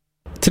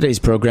Today's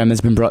program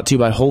has been brought to you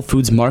by Whole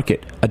Foods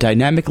Market, a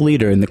dynamic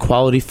leader in the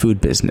quality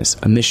food business,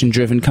 a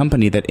mission-driven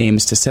company that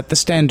aims to set the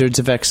standards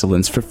of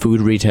excellence for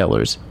food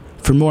retailers.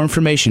 For more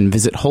information,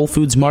 visit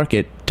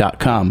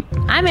WholeFoodsMarket.com.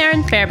 I'm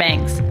Erin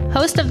Fairbanks,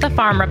 host of The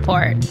Farm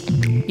Report.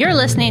 You're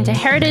listening to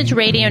Heritage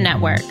Radio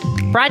Network,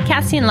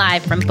 broadcasting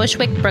live from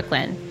Bushwick,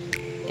 Brooklyn.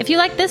 If you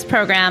like this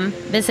program,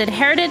 visit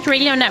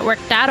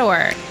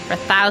heritageradionetwork.org for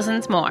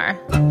thousands more.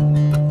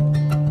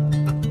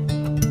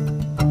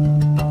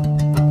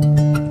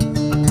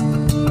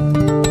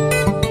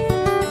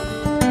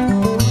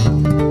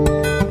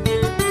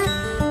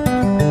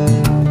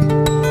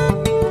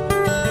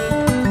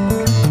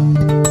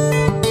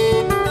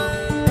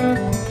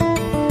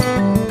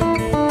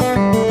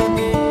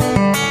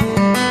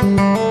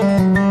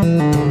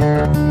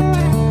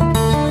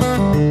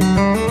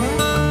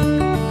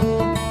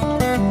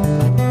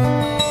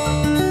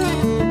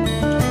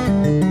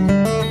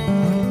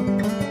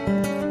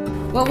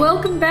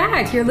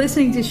 You're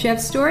listening to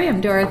Chef's Story.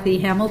 I'm Dorothy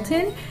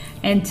Hamilton,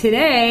 and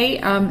today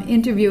I'm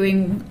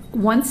interviewing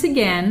once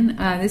again,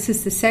 this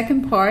is the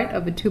second part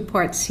of a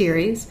two-part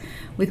series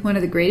with one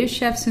of the greatest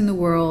chefs in the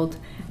world,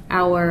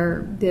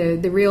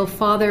 the real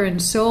father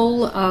and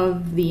soul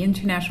of the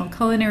International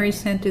Culinary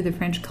Center, the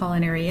French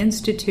Culinary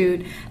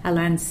Institute,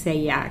 Alain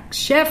Seilhac.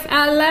 Chef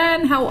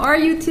Alain, how are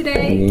you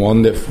today?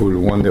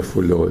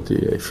 Wonderful,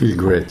 Dorothy. I feel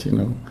great,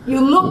 You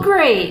look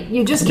great.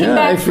 You just came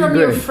back from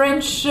your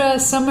French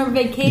summer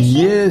vacation?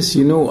 Yes,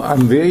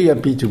 I'm very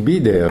happy to be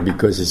there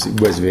because it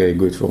was very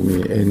good for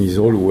me, and it's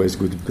always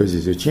good because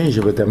it's a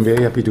change, but I'm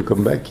very happy to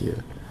come back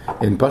here,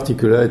 in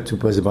particular to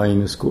pass by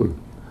in a school.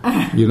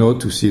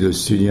 To see the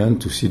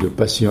student, to see the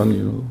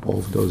passion,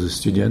 of those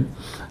students.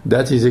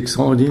 That is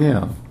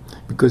extraordinary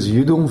because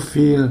you don't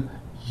feel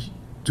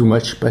too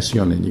much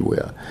passion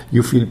anywhere.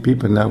 You feel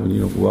people now,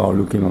 who are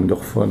looking on their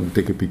phone,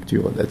 take a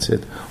picture, that's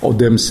it, or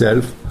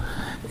themselves.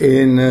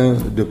 And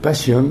the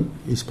passion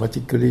is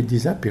practically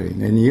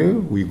disappearing. And here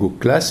we go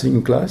class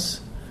in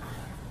class.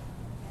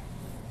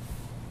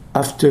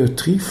 After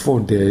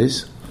 3-4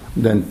 days,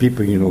 then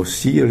people,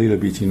 see a little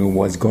bit,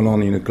 what's going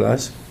on in the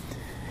class.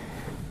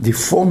 They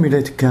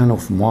formulate kind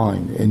of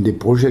mind and they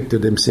project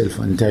themselves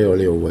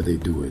entirely on what they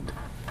do it.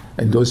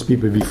 And those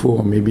people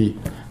before maybe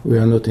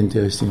were not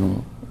interested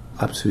in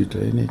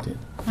absolutely anything.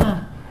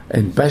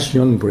 And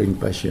passion brings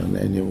passion.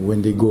 And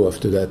when they go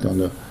after that on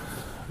a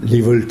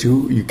level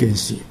 2, you can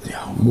see they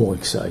are more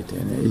excited.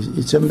 And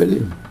it's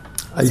unbelievable.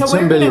 So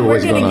we're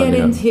going to get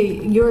into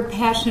your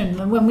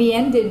passion. When we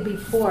ended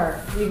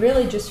before, we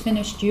really just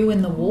finished you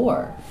in the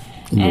war.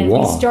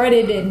 We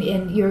started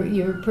in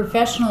your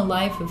professional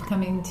life of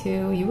coming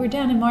to... You were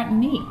down in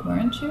Martinique,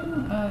 weren't you?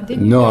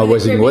 I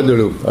was in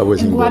Guadeloupe. I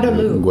was in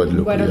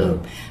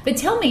Guadeloupe. Yeah. But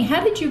tell me,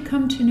 how did you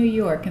come to New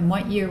York, and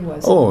what year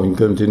was it? I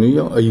came to New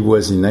York. It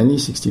was in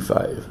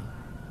 1965.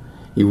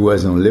 It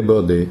was on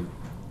Labor Day,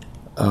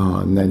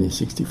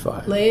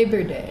 1965.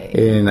 Labor Day.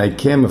 And I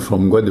came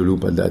from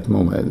Guadeloupe at that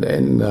moment,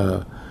 and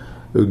a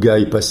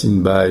guy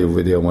passing by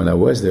over there when I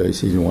was there, he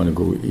said, "You want to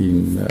go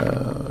in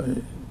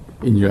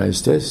the United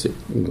States?"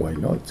 Why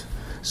not?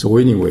 So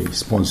anyway,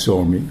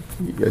 sponsor me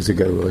as a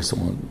guy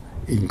restaurant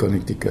in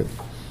Connecticut.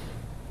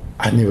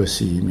 I never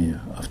see him here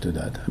after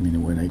that.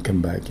 When I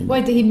come back. Why,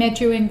 did he met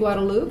you in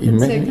Guadeloupe? In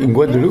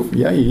Guadeloupe,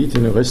 yeah. He eat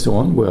in a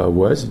restaurant where I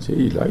was.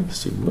 He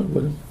likes it.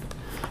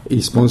 He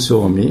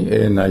sponsored me,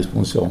 and I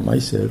sponsored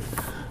myself,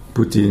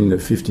 put in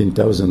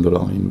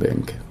 $15,000 in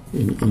bank,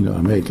 in an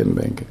American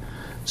bank.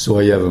 So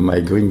I have my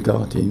green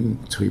card in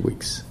 3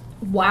 weeks.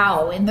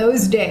 Wow, in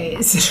those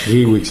days.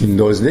 3 weeks in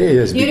those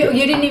days. You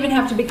didn't even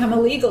have to become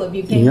illegal if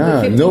you came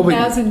with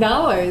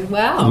 $15,000.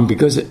 Wow.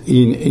 Because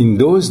in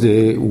those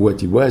days,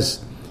 what it was,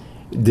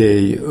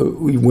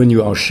 when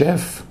you are a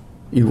chef,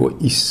 it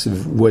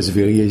was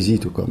very easy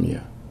to come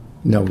here.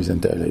 Now it's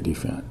entirely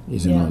different.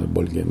 It's another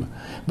ball game.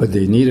 But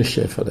they need a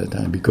chef at that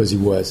time because it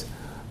was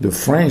the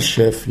French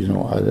chef,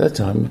 at that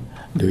time,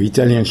 the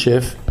Italian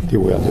chef, they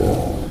were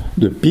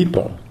the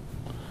people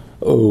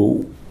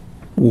who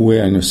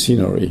were in a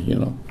scenery,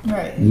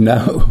 Right.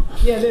 Now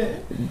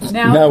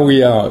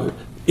we are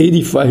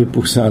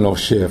 85% of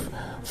chefs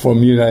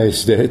from United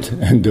States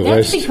and the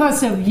rest. That's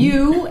because of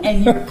you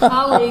and your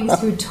colleagues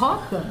who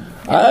taught them.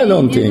 I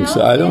don't think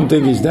so. I don't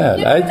think it's that.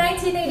 In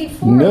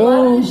 1984, a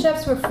lot of the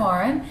chefs were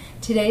foreign.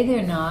 Today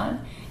they're not.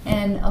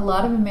 And a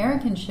lot of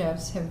American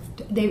chefs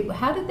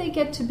how did they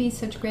get to be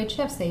such great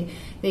chefs?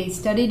 They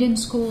studied in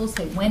schools,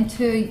 they went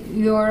to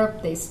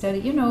Europe, they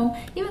studied,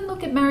 even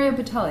look at Mario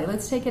Batali.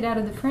 Let's take it out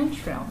of the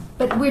French realm.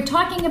 But we're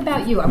talking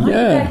about you. I want to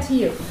get back to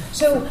you.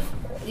 So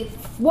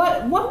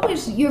what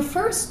was your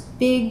first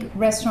big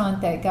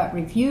restaurant that got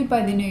reviewed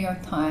by the New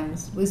York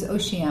Times was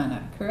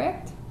Oceana,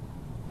 correct?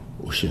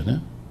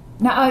 Oceana?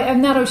 No,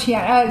 I'm not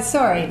Oceana.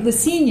 Sorry, Le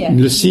Cygne.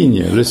 Which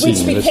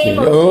became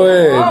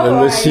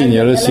Le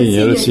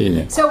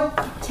Cygne. So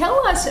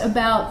tell us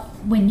about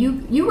when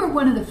you were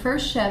one of the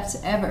first chefs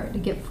ever to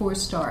get 4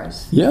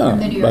 stars. Yeah, from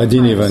the New York I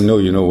didn't Times.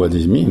 even know, what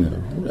this means.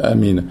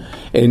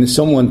 And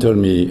someone told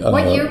me...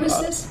 what year was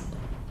this?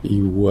 He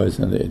was,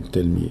 tell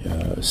me,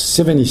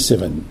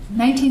 77.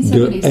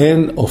 1977. The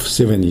end of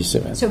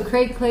 77. So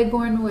Craig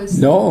Claiborne was...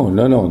 No.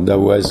 That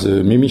was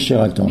Mimi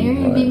Sheraton.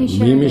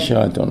 Mimi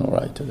Sheraton,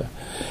 right.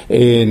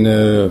 And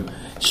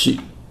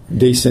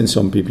they sent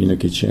some people in the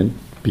kitchen,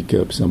 pick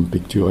up some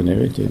picture and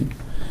everything.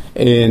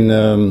 And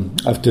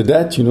after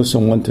that,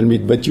 someone told me,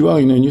 but you are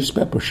in a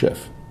newspaper,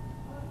 chef.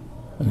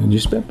 A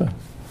newspaper?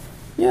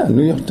 Yeah,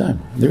 New York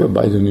Times. Never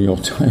buy the New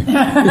York Times.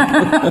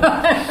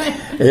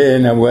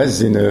 And I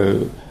was in a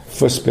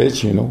first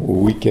page,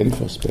 weekend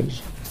first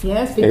page.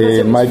 Yes, because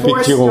it was my 4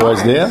 picture stars.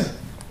 was there.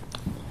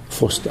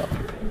 4 star.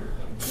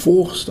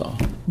 4 star.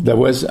 That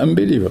was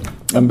unbelievable.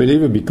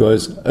 Unbelievable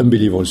because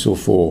unbelievable also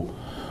for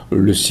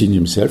Le Cygne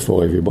himself,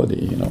 for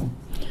everybody,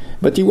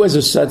 But it was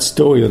a sad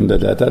story on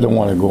that. I don't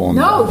want to go on.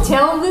 No, that.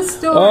 tell the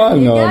story. Oh,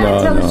 you no,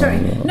 gotta tell the story.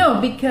 no.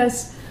 No,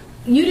 because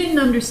you didn't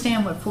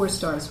understand what 4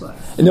 stars was.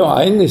 No,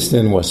 I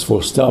understand what's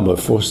 4 star, but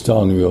 4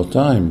 star New York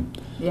Times.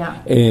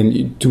 Yeah.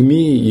 And to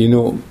me,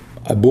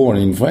 born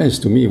in France,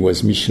 to me,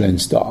 was Michelin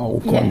star.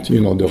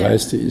 The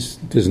rest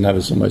doesn't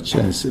have so much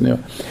chance.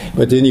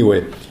 But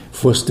anyway,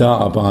 4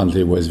 star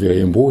apparently was very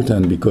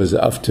important because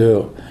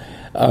after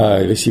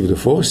I received the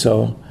 4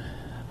 star,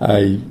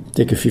 I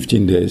take a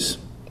 15 days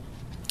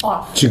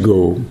Off. to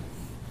go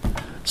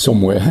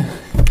somewhere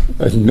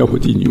that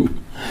nobody knew.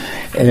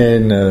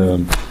 And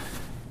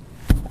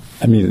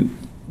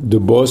the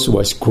boss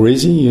was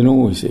crazy,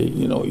 He said,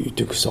 you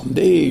took some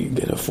day, you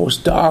get a 4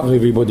 star,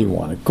 everybody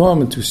want to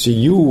come to see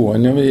you,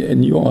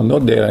 and you are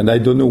not there, and I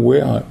don't know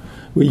where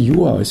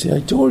you are. I say,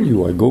 I told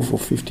you, I go for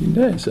 15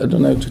 days. I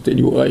don't have to tell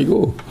you where I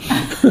go.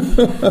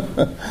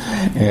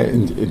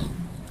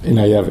 and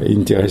I have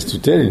interest to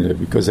tell you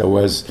because I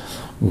was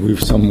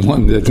with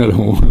someone that I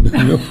don't want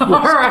to know.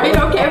 All right,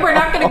 okay, we're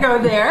not going to go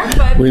there.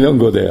 But We don't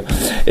go there.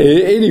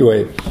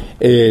 Anyway,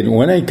 and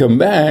when I come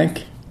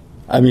back,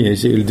 I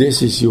say,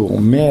 this is your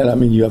mail.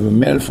 You have a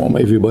mail from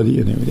everybody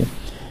and everything.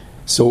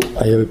 So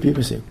I have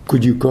people say,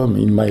 could you come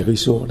in my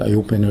resort? I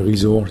open a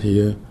resort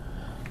here.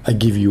 I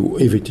give you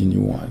everything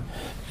you want.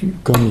 You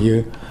come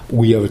here.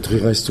 We have 3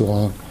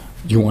 restaurants.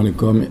 You want to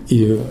come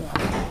here?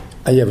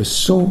 I have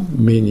so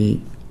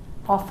many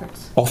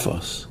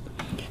offers.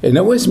 And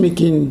I was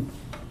making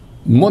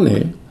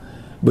money,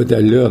 but I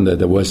learned that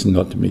I was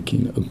not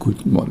making a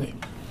good money.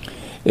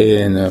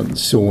 And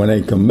so when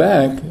I come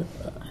back,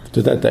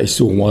 after that, I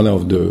saw one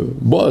of the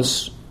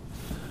boss,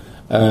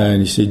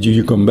 and he said, do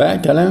you come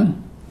back, Alain?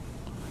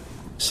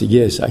 I said,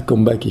 yes, I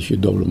come back if you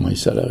double my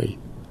salary.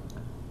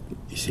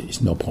 He said, it's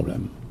no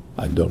problem.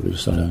 I double your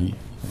salary.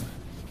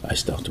 I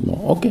start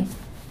tomorrow. Okay.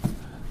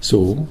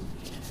 So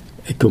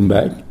I come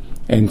back,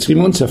 and 3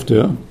 months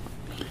after,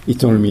 he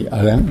told me,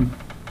 Alain,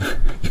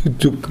 you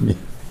took me,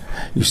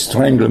 you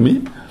strangled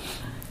me.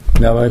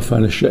 Now I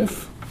found a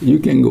chef. You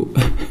can go.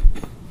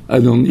 I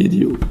don't need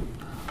you.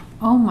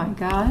 oh my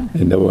God.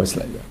 And that was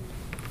like that.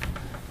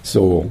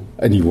 So,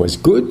 and he was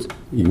good.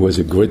 He was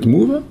a great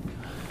mover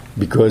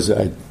because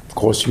I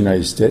crossed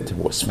United States. It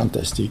was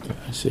fantastic.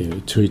 I say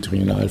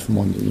 3.5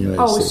 months in the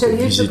United States. So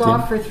you took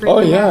off for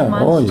 3.5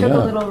 months, took a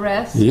little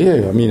rest? Yeah,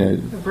 a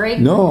break?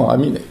 No,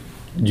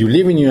 you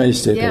live in the United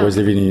States. Yeah. I was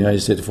living in the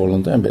United States for a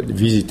long time, but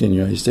visiting the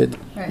United States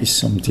is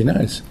something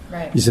else.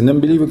 Right. It's an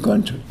unbelievable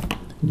country.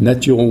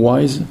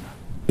 Natural-wise,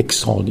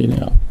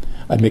 extraordinary.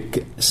 I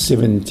make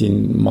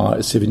 17,000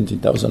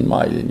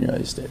 miles in the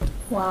United States.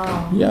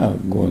 Wow. Yeah,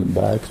 going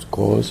back,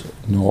 across,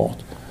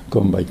 north,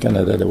 come by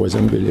Canada, that was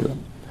unbelievable.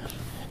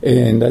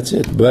 And that's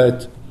it.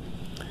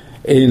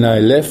 And I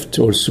left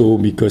also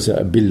because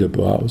I built up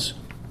a house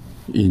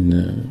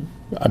the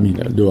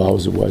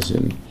house was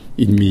in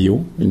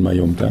Millau, in my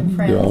hometown.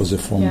 The house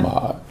from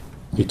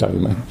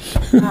retirement.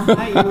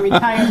 Your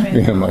retirement.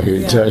 Yeah, my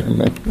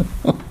retirement.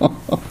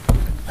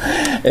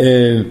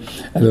 And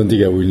I don't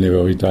think I will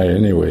never retire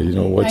anyway,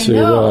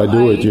 whatsoever I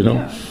do it,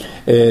 Yeah.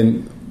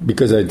 And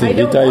because I think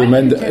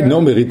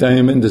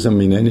retirement doesn't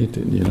mean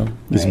anything,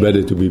 It's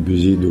better to be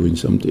busy doing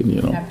something,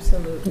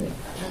 Absolutely.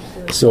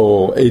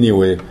 So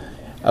anyway,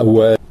 I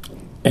was,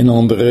 and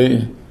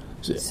André,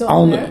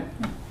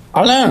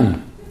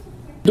 Alain,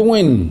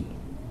 doing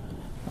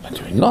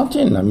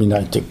nothing.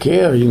 I take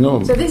care,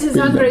 So this is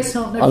André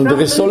Solner.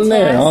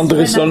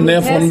 André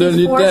Solner from the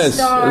Lutèce.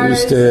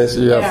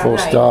 4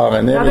 star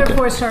and everything.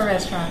 Another 4-star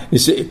restaurant. He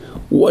said,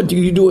 what are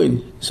you doing?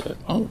 He said,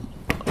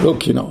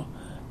 look,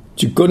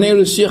 tu connais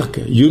le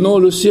cirque? You know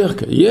le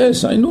cirque?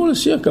 Yes, I know le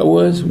cirque. I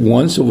was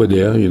once over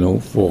there,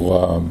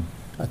 for,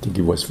 I think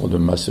it was for the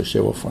Master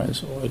Chef of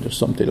France or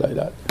something like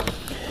that.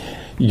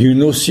 You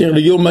know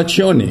Sergio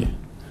Maccioni?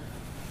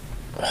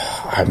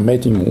 I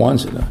met him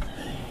once.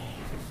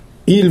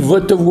 Il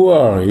veut te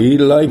voir. He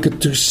like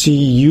to see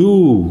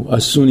you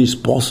as soon as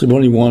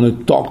possible. He want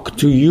to talk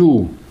to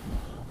you.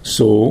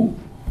 So,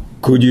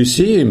 could you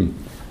see him?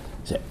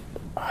 I said,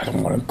 I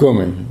don't want to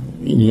come in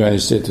the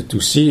United States to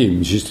see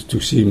him, just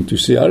to see him, to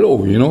say hello,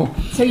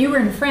 So you were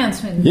in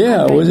France when...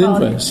 Yeah, I was in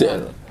France.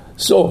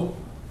 So,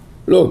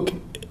 look,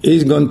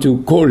 he's going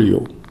to call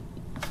you.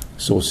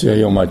 So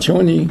Sergio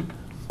Maccioni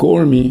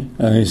called me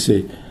and he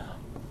said,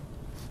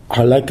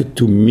 I'd like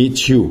to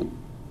meet you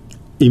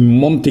in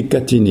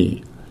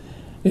Montecatini.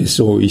 And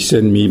so he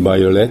sent me by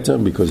a letter,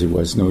 because there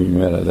was no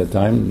email at the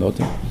time,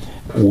 nothing,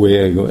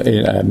 where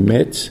I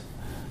met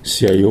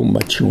Sergio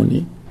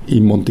Maccioni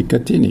in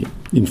Montecatini.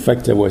 In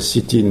fact, I was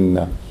sitting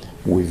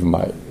with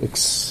my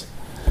ex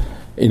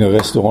in a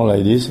restaurant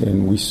like this,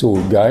 and we saw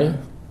a guy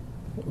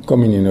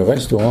coming in a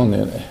restaurant,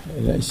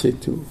 and I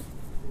said to,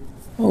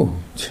 oh,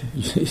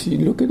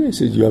 look at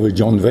this, you have a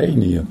John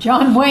Wayne here.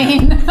 John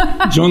Wayne.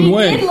 John he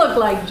Wayne. He did look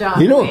like John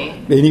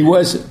Wayne. And he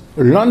was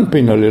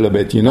lumping a little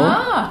bit,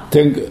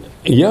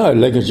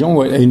 like a John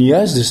Wayne, and he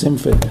has the same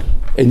face.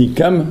 And he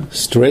came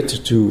straight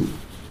to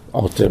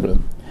our table.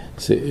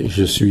 Say,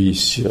 je suis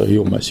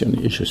Sergio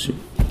Maccioni.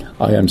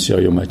 I am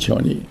Sergio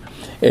Maccioni.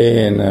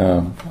 And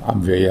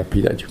I'm very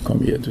happy that you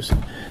come here to see.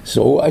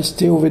 So I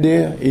stay over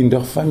there in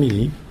their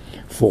family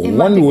for in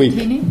 1 week.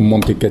 Montecatini?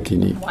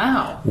 Montecatini.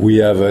 Wow. We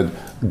have a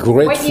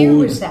great what food. What year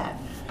was that?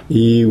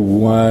 He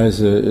was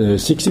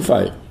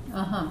 65.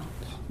 Uh-huh.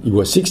 He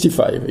was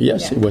 65,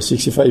 yes, Yeah. He was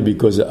 65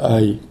 because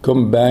I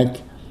come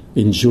back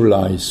in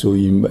July, so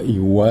he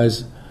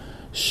was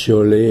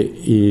surely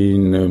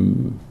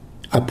in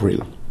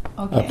April.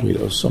 Okay.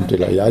 April or something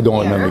like that. I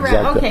don't remember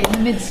exactly. Okay, in the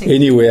mid-60s.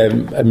 Anyway,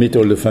 I met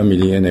all the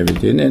family and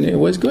everything, and it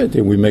was great.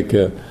 And we make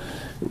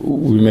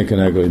an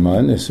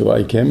agreement. So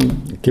I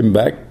came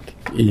back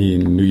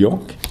in New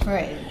York.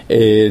 Right.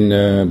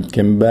 And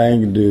came back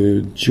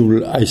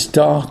I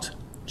start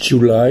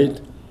July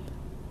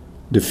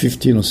the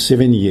 15th of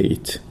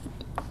 78.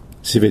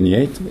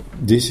 78,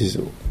 this is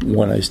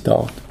when I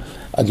start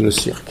at Le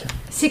Cirque.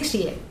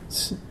 68.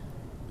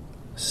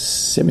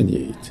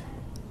 78.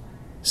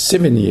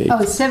 78.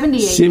 Oh,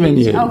 78.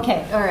 78.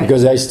 Okay, all right.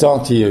 Because I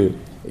started here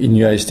in the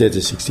United States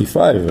at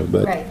 65,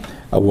 but right.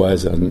 I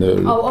was on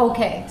the... Oh,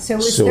 okay. So it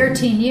was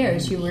 13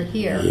 years you were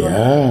here.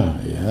 Yeah.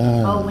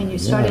 Oh, when you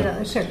started at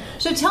Le Cirque.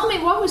 So tell me,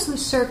 what was Le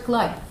Cirque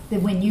like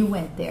when you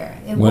went there?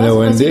 I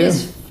went there?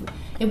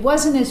 It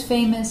wasn't as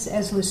famous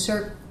as Le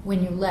Cirque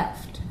when you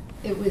left.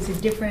 It was a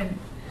different...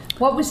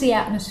 What was the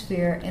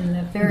atmosphere in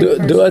the very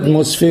first The week?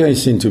 atmosphere, it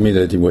seemed to me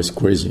that it was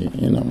crazy,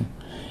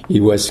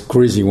 It was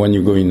crazy when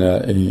you go in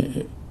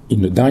the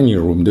dining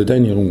room. The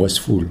dining room was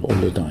full all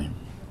the time.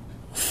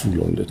 Full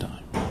all the time.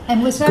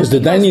 And was that because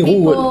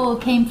people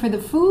came for the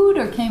food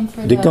or came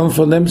for They come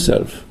for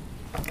themselves.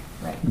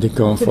 Right. They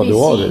come to for the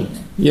order.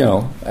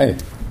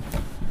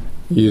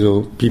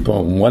 People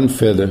on one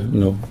feather,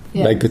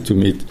 yes. like to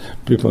meet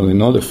people on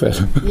another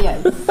feather.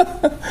 Yes.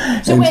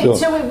 So it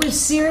was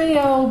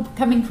Sergio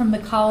coming from the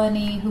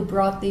colony who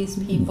brought these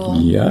people?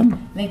 Yeah.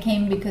 They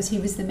came because he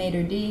was the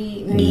maitre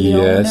d', the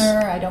yes.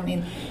 owner, I don't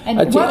mean...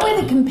 And what were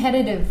the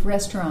competitive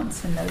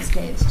restaurants in those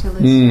days to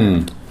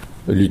listen?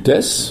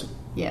 Lutèce.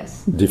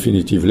 Yes.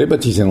 Definitively,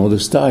 but it's another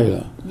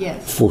style.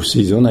 Yes. Four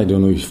Seasons, I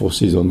don't know if Four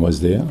Seasons was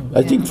there.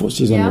 I think Four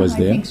Seasons was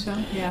there. I think so,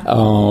 yeah.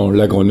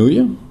 La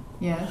Grenouille.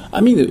 Yes. I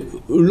mean,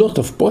 a lot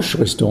of posh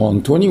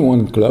restaurants,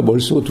 21 Club,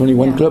 also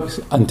 21 Clubs,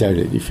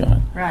 entirely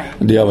different. Right.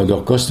 They have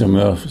their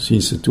customers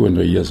since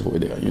 200 years over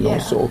there,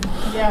 so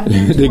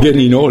they're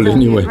getting old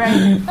anyway.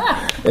 Right.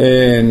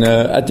 And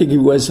I think it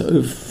was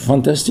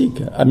fantastic.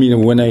 I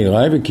mean, when I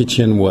arrived, the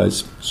kitchen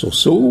was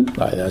so-so.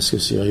 I asked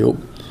Sergio,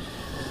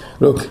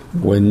 look,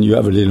 when you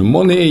have a little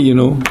money,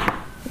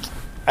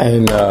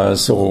 and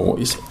so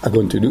I'm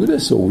going to do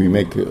this. So we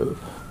make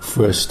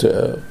first...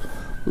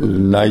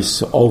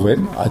 nice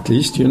oven, at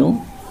least,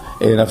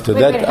 And after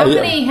that,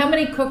 how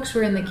many cooks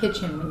were in the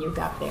kitchen when you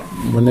got there?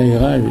 When I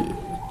arrived,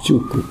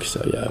 2 cooks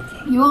I have.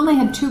 You only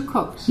had 2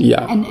 cooks?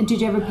 Yeah. And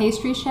did you have a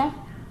pastry chef?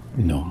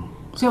 No.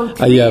 So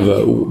I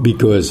have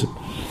because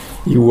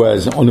it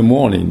was on the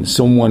morning.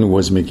 Someone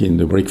was making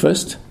the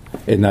breakfast,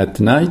 and at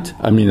night,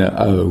 I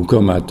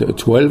come at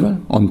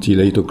 12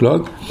 until 8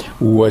 o'clock,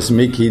 who was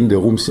making the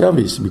room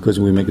service, because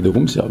we make the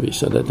room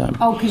service at that time.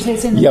 Oh, because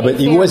it's in the but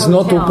it was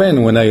hotel. not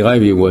open. When I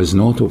arrived, it was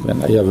not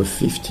open. I have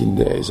 15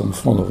 days in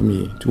front of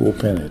me to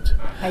open it.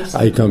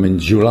 I come in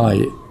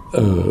July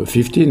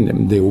 15,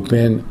 and they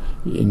open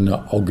in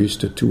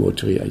August 2 or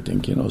 3, I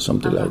think,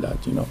 something like that,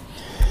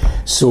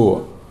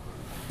 So,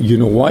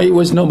 why it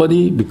was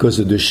nobody? Because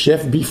the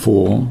chef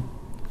before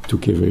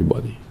took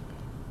everybody.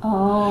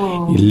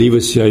 Oh. He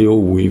left Sergio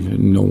with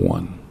no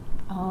one.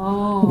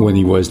 Oh. When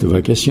it was the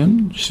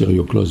vacation,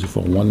 Sergio closed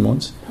for 1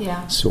 month.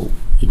 Yeah. So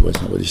it was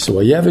nobody.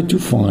 So I have to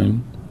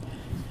find,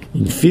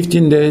 in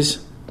 15 days,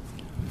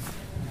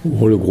 a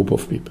whole group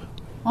of people.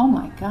 Oh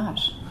my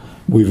gosh.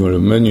 With a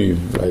menu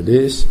like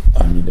this,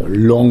 a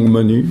long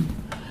menu.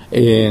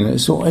 And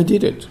so I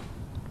did it.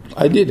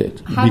 How did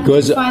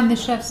you find the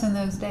chefs in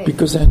those days?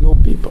 Because I know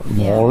people,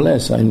 more or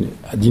less. I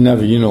didn't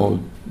have,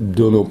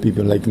 don't know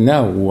people like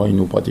now, who I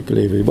know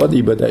particularly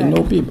everybody, but I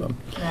know people.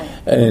 Right.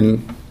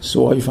 And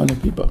so I found the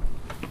people.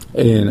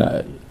 And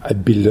I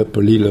built up a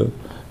little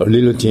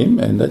team,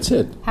 and that's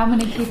it. How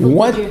many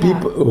people did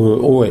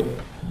you have?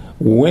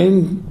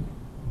 When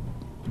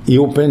he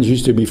opened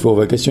just before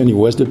vacation, it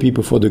was the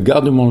people for the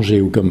garde-manger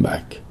who come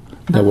back.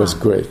 That was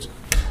great.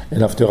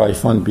 And after I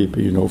found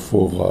people,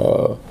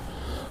 for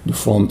the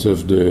front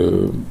of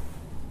the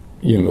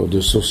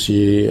the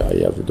saucier, I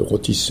have the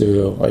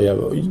rôtisseur,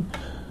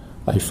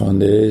 I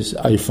found this,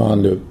 I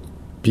found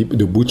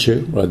the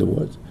butcher, rather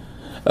was.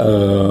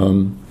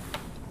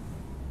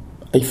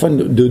 I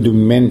found the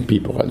men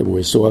people right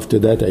away. So after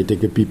that, I take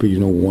the people,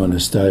 who want a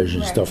stage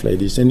and stuff like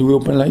this. And we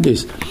open like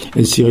this.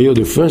 And Sirio,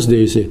 the first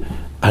day, say,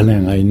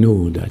 Alain, I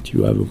know that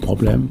you have a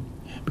problem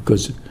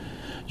because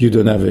you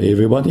don't have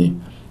everybody.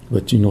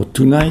 But,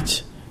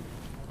 tonight,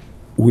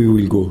 we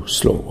will go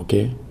slow,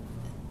 okay?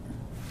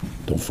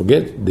 Don't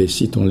forget, they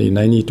sit only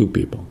 92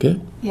 people, okay?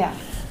 Yeah.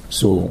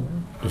 So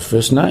the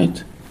first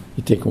night,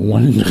 you take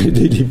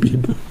 180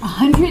 people.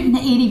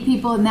 180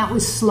 people, and that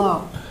was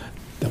slow.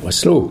 That was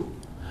slow.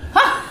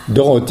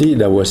 Dorothy,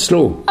 that was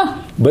slow.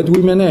 But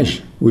we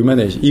managed.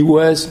 He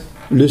was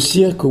a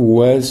cirque.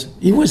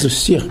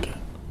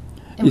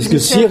 It's the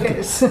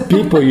cirque.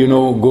 People,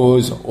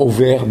 goes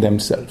over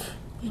themselves.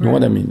 You know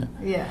what I mean?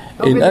 Yeah.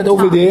 And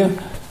over there,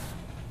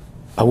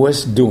 I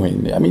was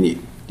doing. I mean,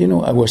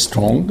 I was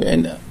strong,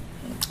 and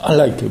I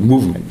like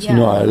movement.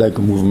 Yeah. I like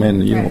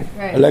movement.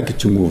 Right. I like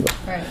to move.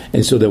 Right.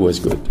 And so that was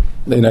good.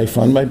 Then I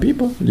found my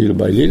people, little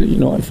by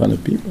little, I found the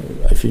people.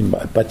 I found my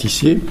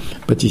pâtissier.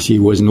 Pâtissier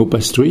was no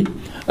pastry.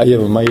 I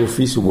have my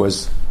office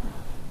was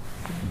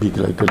big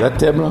like that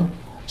table.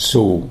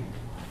 So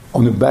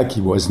on the back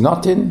it was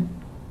nothing.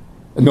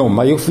 No,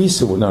 my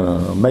office,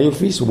 no. My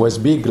office was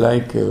big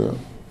like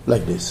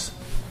this.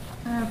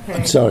 Okay.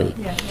 I'm sorry.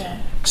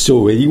 Yeah.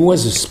 So it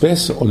was a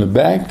space on the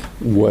back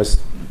was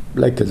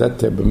like that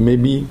table,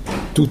 maybe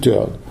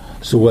 2/3.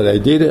 So what I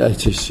did, I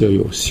said,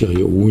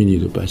 Sirio, we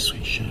need a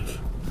pastry chef.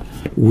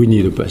 We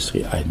need a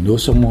pastry. I know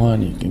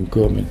someone, he can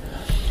come. And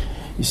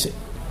he said,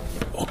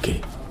 okay,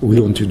 we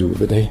want to do it,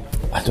 but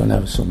I don't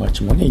have so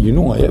much money.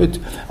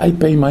 I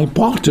pay my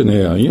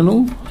partner,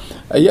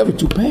 I have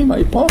to pay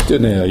my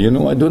partner,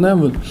 I don't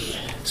have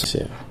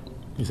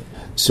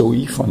So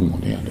he found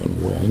money, I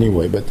don't know where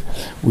anyway, but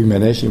we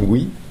managed and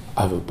we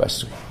have a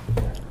pastry.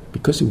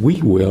 Because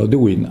we were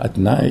doing at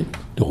night,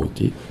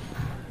 Dorothy,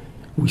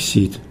 we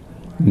sit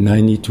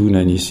 92,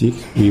 96,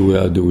 we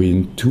were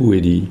doing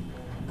 280,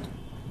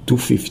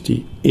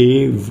 250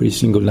 every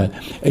single night.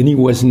 And it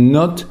was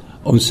not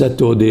on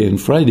Saturday and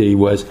Friday, it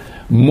was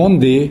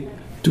Monday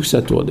to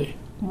Saturday.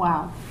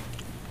 Wow.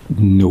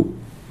 No.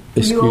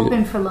 Were you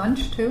open for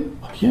lunch too?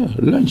 Yeah,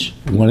 lunch,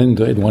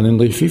 100,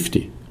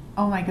 150.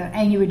 Oh my God.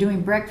 And you were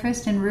doing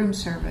breakfast and room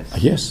service?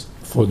 Yes,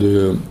 for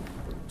the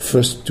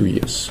first 2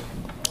 years.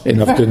 And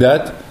after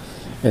that,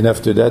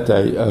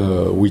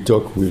 we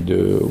talked with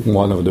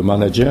one of the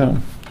manager,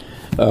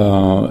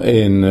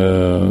 and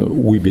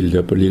we built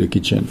up a little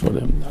kitchen for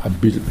them. I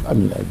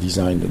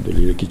designed the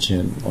little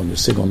kitchen on the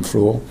second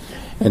floor,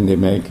 and they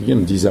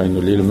design a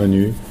little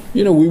menu.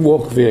 We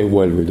work very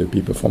well with the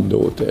people from the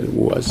hotel.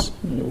 Who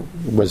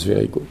was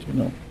very good,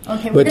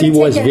 Okay, but he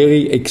was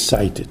very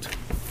excited.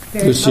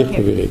 Very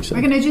excited.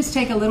 We're going to just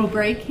take a little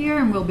break here,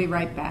 and we'll be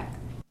right back.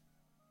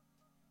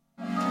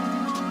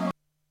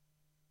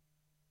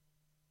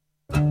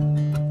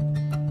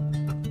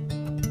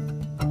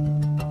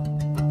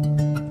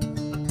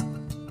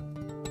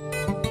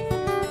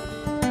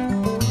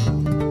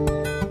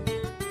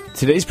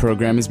 Today's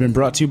program has been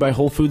brought to you by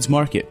Whole Foods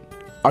Market.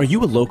 Are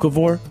you a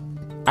locavore?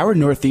 Our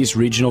Northeast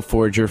regional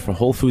forager for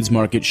Whole Foods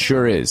Market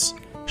sure is.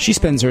 She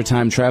spends her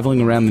time traveling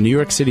around the New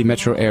York City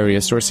metro area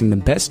sourcing the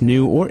best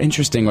new or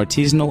interesting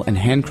artisanal and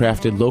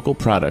handcrafted local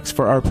products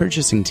for our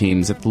purchasing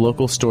teams at the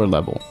local store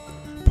level.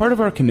 Part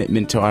of our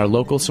commitment to our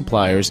local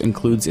suppliers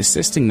includes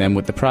assisting them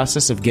with the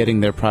process of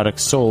getting their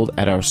products sold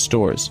at our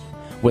stores.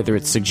 Whether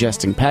it's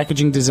suggesting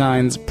packaging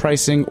designs,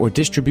 pricing, or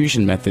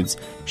distribution methods,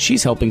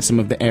 she's helping some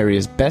of the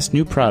area's best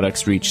new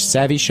products reach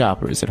savvy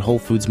shoppers at Whole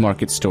Foods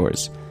Market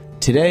stores.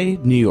 Today,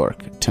 New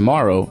York.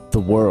 Tomorrow, the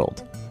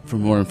world. For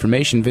more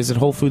information, visit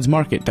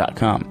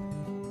WholeFoodsMarket.com.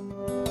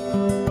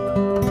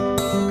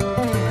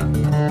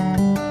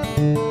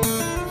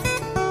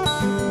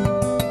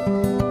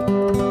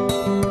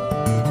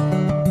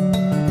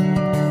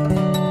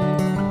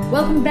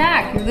 Welcome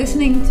back. You're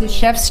listening to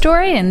Chef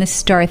Story, and this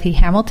is Dorothy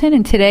Hamilton.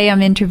 And today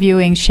I'm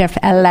interviewing Chef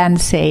Alain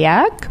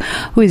Seilhac,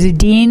 who is a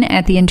dean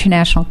at the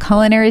International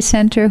Culinary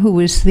Center, who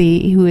is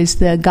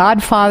the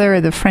godfather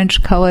of the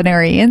French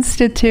Culinary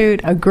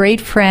Institute, a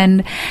great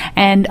friend,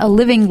 and a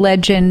living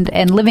legend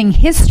and living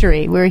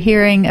history. We're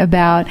hearing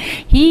about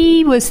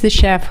he was the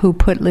chef who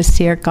put Le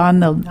Cirque on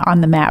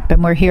the map,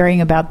 and we're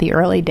hearing about the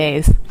early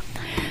days.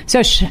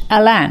 So,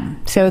 Alain,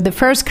 the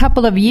first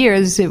couple of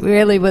years, it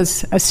really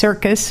was a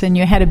circus, and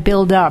you had to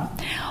build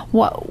up.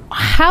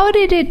 How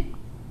did it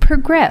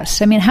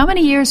progress? I mean, how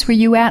many years were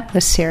you at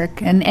Le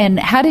Cirque, and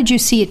how did you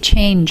see it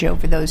change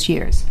over those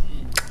years?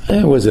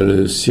 I was at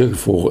Le Cirque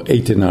for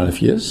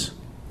 8.5 years.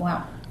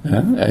 Wow.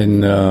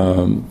 And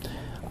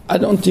I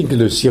don't think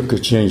Le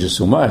Cirque changed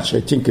so much.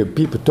 I think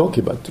people talk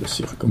about Le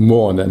Cirque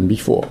more than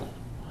before,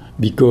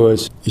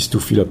 because it's to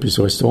fill up his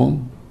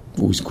restaurant,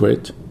 which is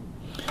great.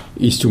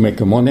 Is to make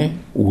money,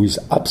 who is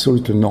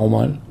absolutely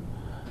normal,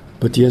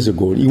 but he has a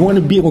goal. He wants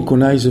to be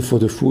recognized for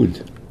the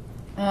food.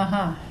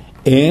 Uh-huh.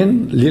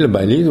 And little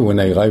by little, when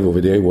I arrived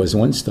over there, it was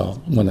 1 star.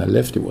 When I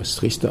left, it was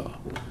 3 star.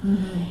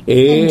 Mm-hmm.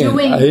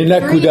 And I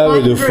could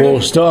have the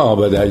 4 star,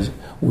 but I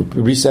would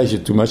publicize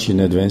it too much in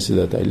advance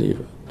that I leave.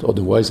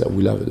 Otherwise, I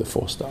will have the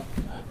 4 star,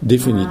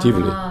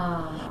 definitively,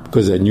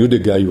 because I knew the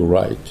guy who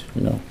right,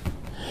 you know.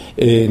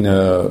 And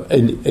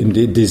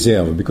they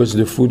deserve, because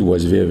the food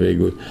was very, very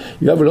good.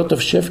 You have a lot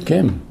of chefs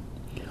came.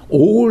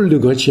 All the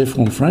great chefs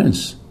from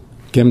France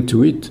came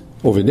to eat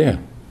over there.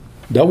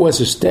 That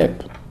was a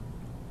step.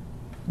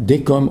 They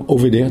come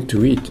over there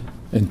to eat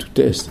and to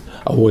taste.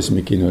 I was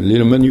making a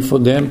little menu for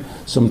them.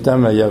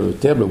 Sometimes I have a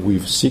table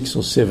with 6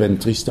 or 7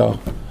 3-star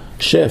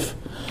chefs,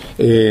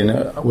 and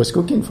I was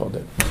cooking for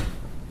them.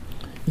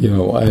 You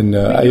know, and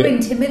were you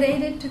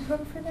intimidated to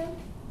cook for them?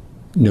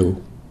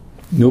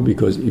 No,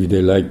 because if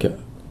they like,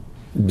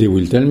 they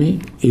will tell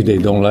me. If they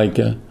don't like,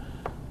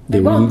 they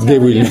will.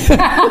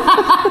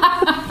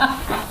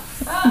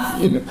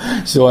 You know,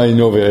 so I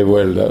know very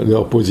well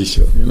their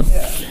position. You know.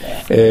 Yeah.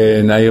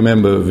 And I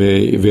remember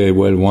very, very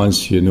well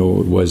once, you know,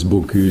 it was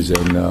Bocuse,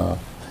 and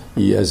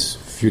he has a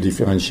few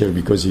different chefs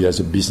because he has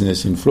a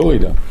business in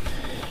Florida.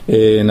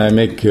 And I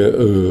make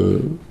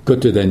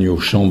Côte d'Agneau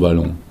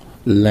Chamballon,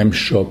 lamb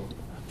chop,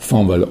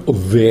 Fanval, a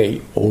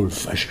very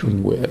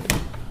old-fashioned word.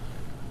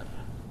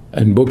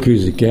 And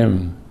Bocuse came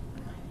and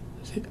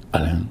said,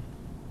 Alain,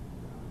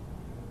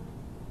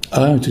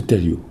 I have to tell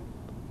you,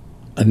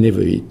 I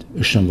never eat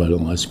a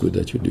Chamballon as good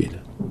as you did.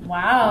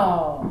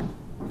 Wow.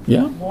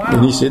 Yeah, wow.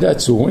 And he said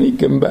that. So when he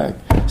came back,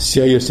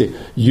 seriously,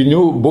 you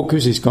know,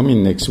 Bocuse is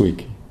coming next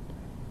week.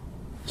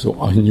 So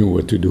I knew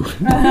what to do.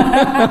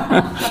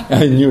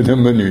 I knew the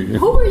menu.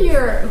 Who were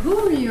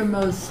your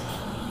most,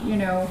 you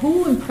know,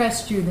 who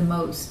impressed you the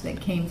most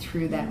that came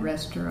through that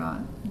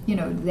restaurant? You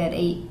know, that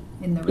ate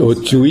in the restaurant.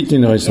 Oh, to eat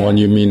in a restaurant,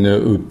 you mean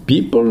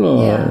people?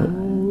 Or? Yeah,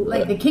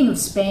 like the King of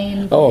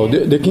Spain. Oh,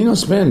 the King of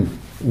Spain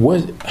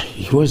was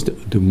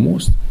the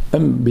most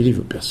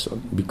unbelievable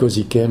person, because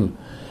he came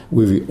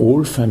with the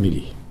whole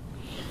family,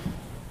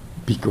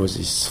 because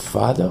his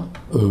father,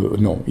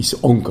 his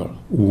uncle,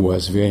 who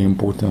was very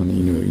important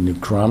in a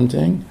crown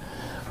thing,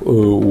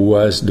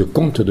 was the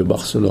Comte de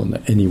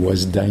Barcelona, and he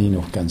was dying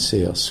of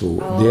cancer. So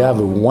they have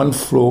one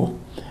floor.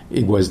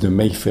 It was the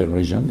Mayfair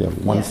region. They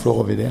have one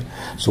floor over there.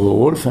 So the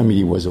whole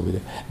family was over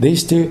there. They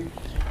stayed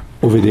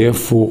over there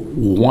for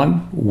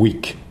 1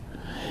 week,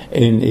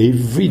 and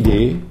every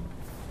day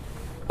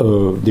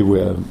they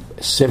were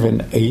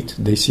 7, 8.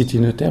 They sit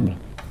in a table,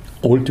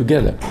 all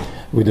together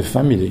with the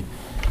family.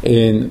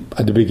 And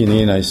at the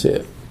beginning, I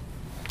said,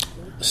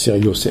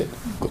 Sergio said,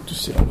 go to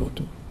say hello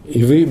to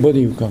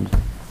everybody who comes.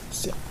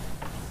 So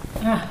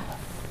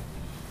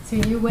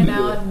you went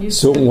out and you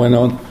So went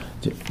on,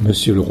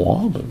 Monsieur le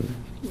Roi.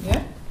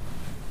 Yeah.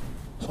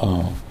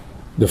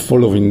 The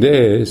following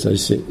days, I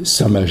said,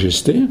 Sa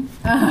Majesté.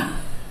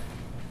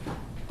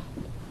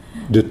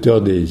 The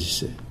third day, he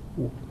said,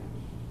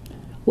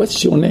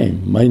 what's your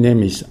name? My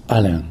name is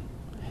Alain.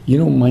 You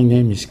know, my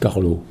name is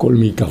Carlo. Call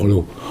me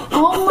Carlo.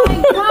 Oh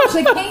my gosh,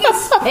 the King of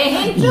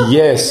Spain?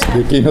 Yes,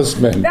 the King of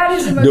Spain. That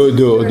is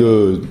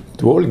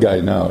the old guy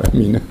now. I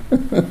mean,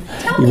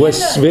 he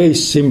was a very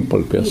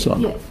simple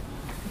person. Yeah.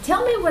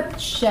 Tell me what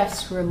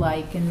chefs were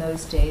like in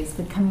those days,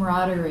 the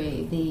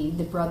camaraderie,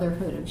 the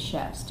brotherhood of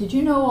chefs. Did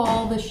you know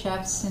all the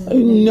chefs?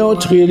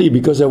 Not really,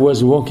 because I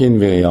was working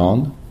very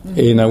hard,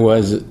 and I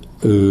was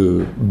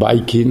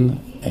biking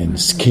and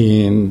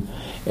skiing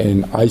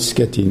and ice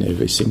skating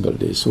every single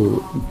day.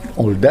 So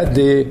all that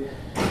day,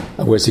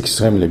 I was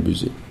extremely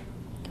busy.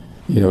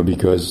 You know,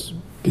 because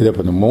get up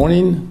in the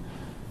morning,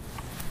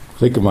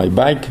 take my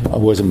bike. I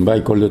was on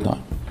bike all the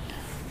time.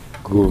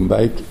 Go on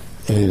bike,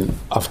 and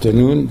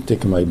afternoon,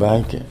 take my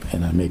bike,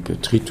 and I make a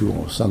 3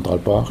 tour of Central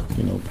Park,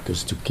 you know,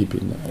 because to keep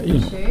in, you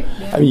know. Sure,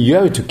 yeah. I mean, you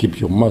have to keep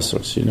your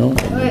muscles, you know.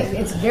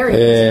 It's very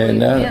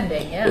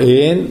demanding, yeah.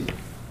 And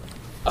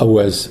I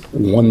was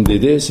one day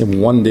this, and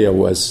one day I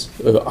was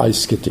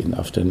ice skating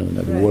afternoon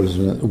at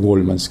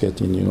Wallman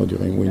skating, you know,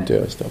 during winter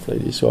and stuff like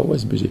this. So I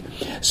was busy.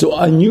 So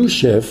I know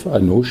chef,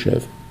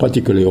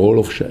 particularly all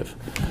of chef.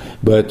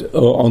 But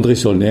André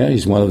Solner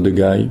is one of the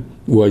guys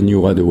who I knew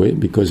right away,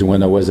 because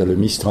when I was at the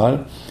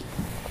Mistral,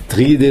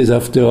 3 days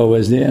after I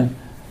was there,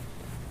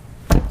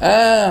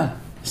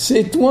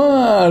 c'est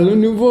toi, le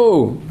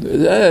nouveau.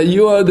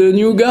 You are the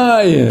new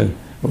guy.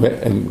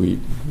 And we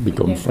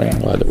become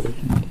friends right away.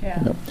 Yeah.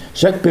 You know.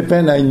 Jacques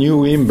Pepin, I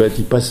knew him, but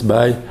he passed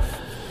by.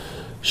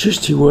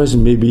 Just he was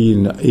maybe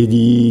in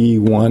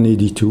 81,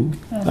 82.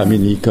 I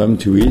mean, he come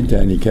to eat,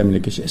 and he came in the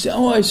kitchen. I said,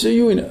 I see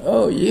you.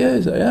 Oh,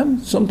 yes, I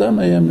am. Sometimes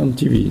I am on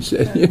TV. He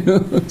said, you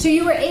know. So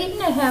you were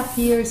 8.5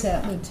 years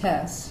at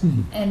Lutèce,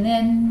 and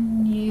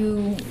then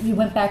you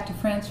went back to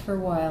France for a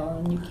while,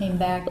 and you came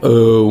back.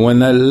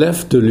 When I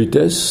left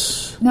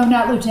Lutèce. No,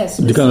 not Lutèce.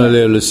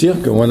 Le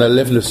Cirque. When I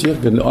left Le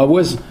Cirque, when I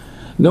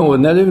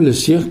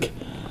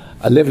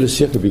left Le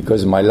Cirque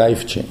because my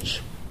life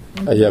changed.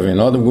 I have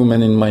another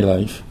woman in my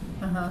life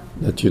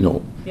that you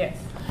know. Yes.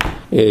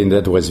 And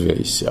that was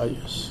very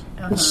serious.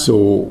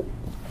 So,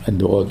 and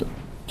the other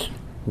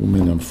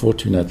woman,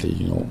 unfortunately,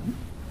 you know,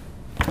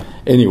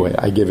 Anyway,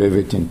 I gave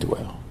everything to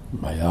her.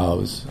 My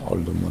house, all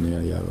the money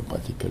I have,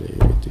 practically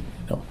everything,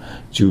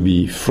 to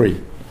be free.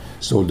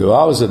 So the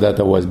house that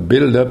I was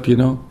built up,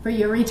 for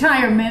your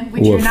retirement,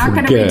 which you're not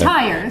going to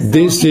retire. So.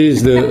 This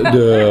is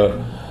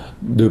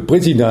the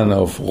president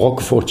of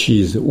Roquefort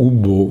Cheese who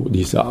bought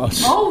this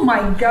house. Oh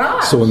my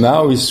God! So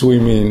now he's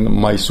swimming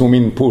my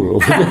swimming pool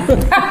over there.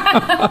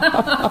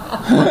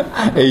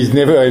 He's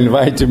never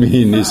invited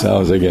me in this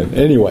house again.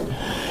 Anyway,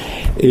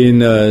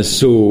 and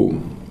so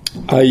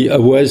I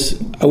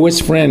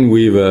was friend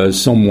with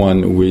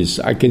someone with,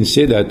 I can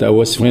say that I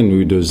was friend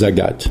with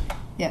Zagat.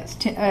 Yes,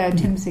 Tim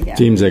Zagat.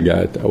 Tim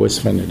Zagat. I was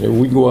friend with him.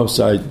 We go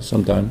outside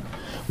sometime.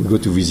 We go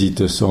to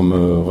visit some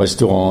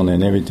restaurant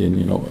and everything,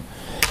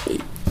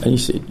 And he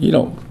said,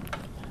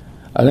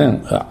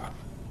 Alain, I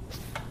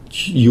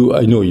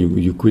know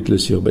you quit Le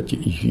Sire, but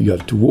you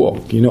have to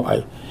work.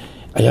 I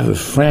have a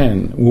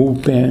friend who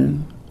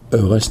opened a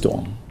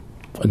restaurant,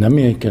 an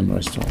American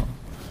restaurant.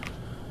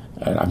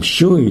 And I'm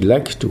sure he'd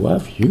like to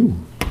have you,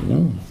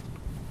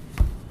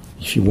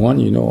 if you want,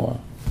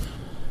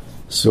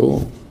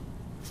 So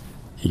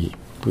he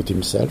put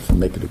himself,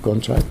 make the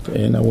contract,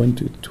 and I went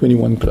to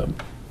 21 Club.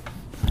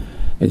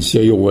 And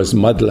Sergio was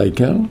mad like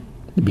hell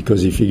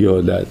because he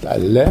figured that I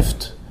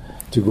left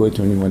to go to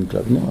 21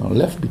 Club. No, I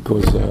left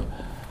because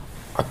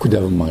I could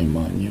have my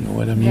mind, you know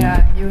what I mean?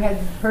 Yeah, you had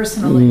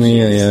personal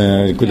issues.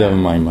 Yeah, I could have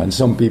my mind.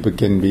 Some people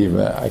can be,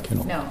 I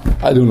cannot. No.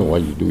 I don't know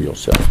what you do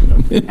yourself.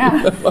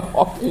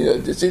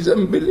 This is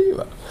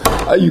unbelievable.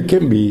 You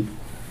can be.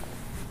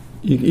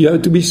 You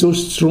have to be so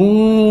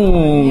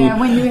strong. Yeah,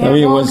 when you have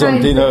when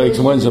something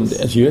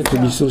you have to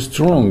be so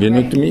strong. To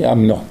me,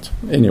 I'm not.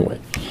 Anyway,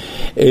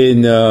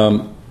 and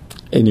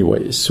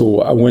anyway,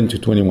 so I went to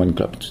 21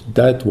 Clubs.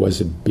 That was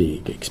a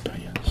big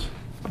experience.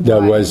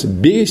 That was a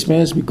big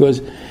experience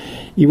because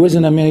it was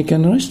an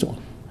American restaurant.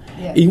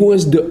 Yes. It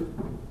was the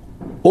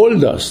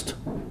oldest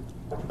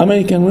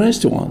American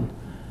restaurant.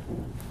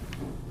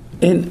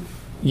 And,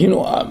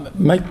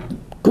 my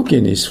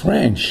cooking is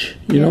French,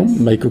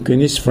 My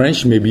cooking is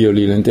French, maybe a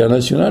little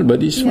international,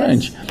 but it's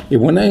French.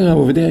 And when I arrive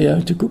over there, I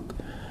have to cook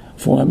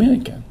for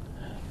American.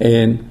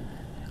 And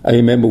I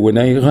remember when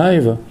I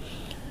arrive,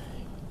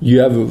 you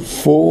have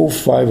 4 or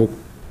 5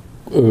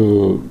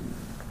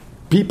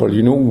 people,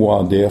 who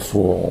are there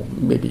for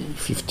maybe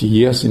 50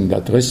 years in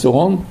that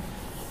restaurant,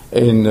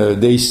 and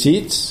they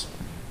sit,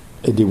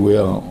 and they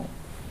were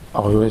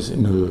always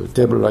in a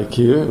table like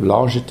here, a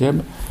large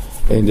table,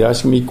 and they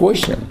ask me a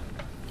question.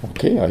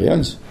 Okay, I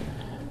answer.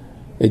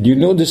 And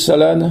the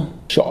salad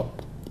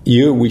shop?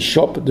 Here we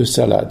shop the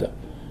salad.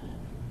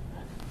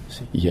 I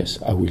say, yes,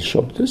 I will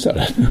shop the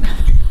salad.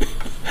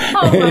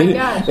 Oh my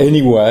gosh. And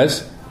it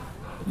was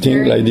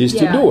things like this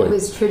to do it. It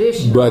was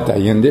traditional. But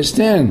I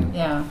understand.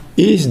 Yeah.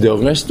 It's the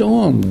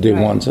restaurant. They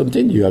want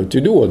something, you have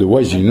to do.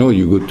 Otherwise, you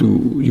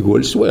go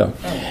elsewhere.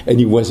 Right. And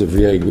it was a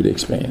very good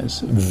experience.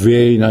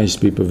 Very nice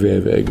people,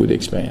 very, very good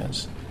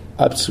experience.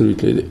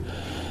 Absolutely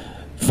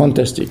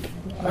fantastic.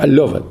 I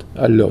love it.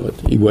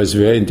 It was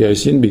very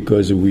interesting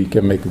because we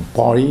can make a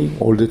party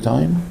all the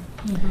time.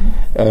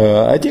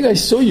 Mm-hmm. I think I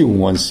saw you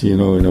once, in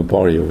a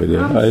party over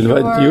there. I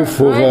invited you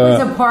for. I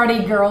was a party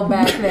girl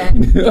back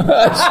then.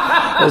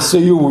 I saw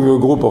you with a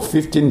group of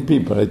 15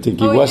 people. I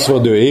think it was for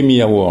the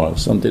Emmy Award,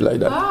 something like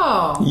that.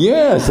 Oh.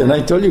 Yes, and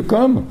I told you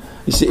come.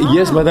 He said,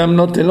 yes, but I'm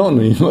not alone.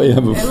 I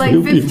have a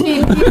few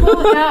 15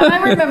 people. Yeah,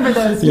 I remember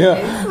those days.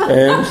 Yeah,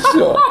 and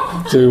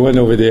so we went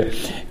over there,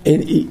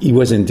 and it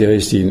was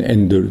interesting.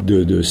 And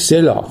the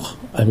cellar.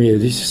 I mean,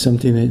 this is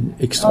something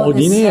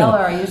extraordinary. The cellar.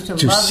 I used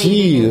to love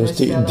see.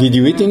 Cellar. Did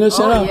you eat in the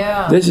cellar? Oh,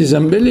 yeah. This is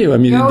unbelievable. I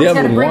mean, you always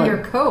had to bring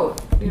your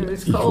coat. It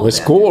was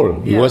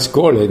cold. It was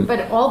cold.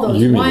 But all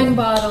those wine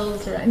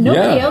bottles,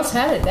 nobody else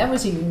had it. That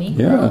was a unique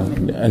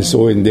room. And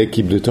so they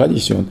keep the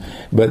tradition.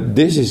 But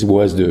this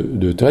was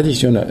the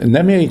tradition, an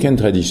American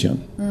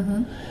tradition,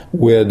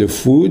 where the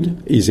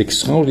food is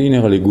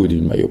extraordinarily good,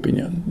 in my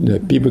opinion. The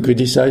people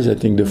criticize, I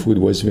think the food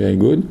was very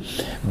good.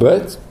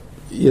 But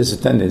there's a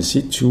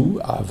tendency to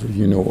have, a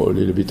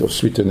little bit of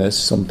sweetness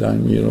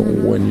sometimes,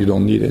 when you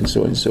don't need it, and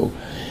so and so.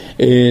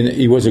 And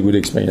it was a good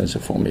experience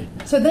for me.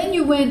 So then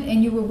you went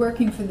and you were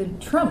working for the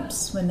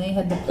Trumps when they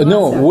had the plaza.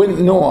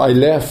 No, I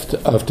left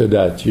after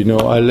that.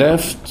 I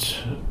left.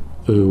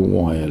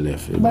 Why I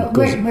left? But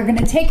we're going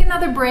to take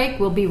another break.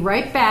 We'll be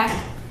right back.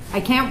 I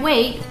can't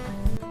wait.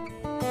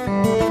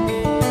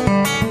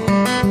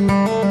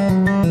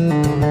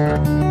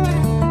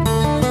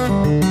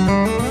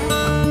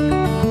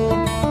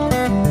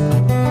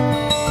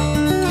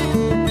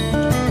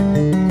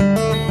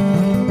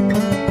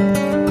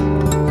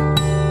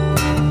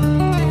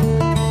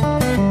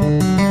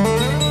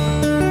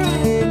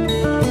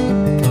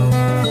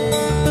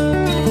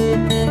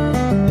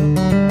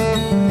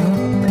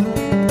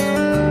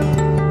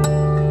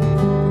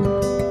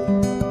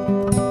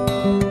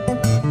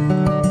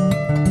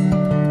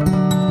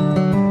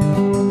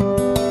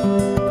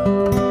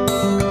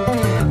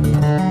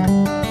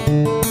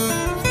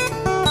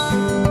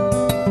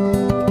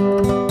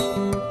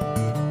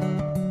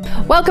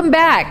 Welcome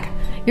back.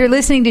 You're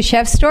listening to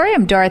Chef's Story.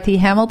 I'm Dorothy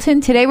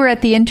Hamilton. Today we're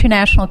at the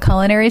International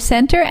Culinary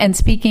Center and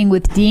speaking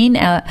with Dean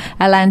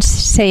Alain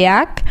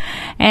Seyac.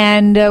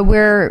 And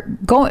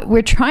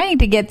we're trying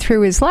to get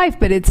through his life,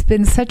 but it's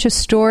been such a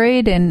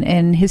storied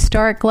and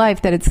historic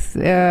life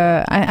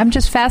that I'm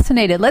just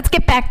fascinated. Let's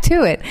get back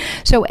to it.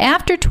 So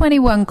after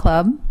 21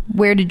 Club,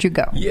 where did you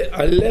go? Yeah,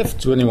 I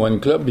left 21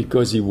 Club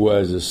because it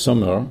was a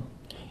summer,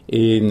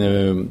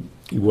 and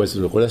it was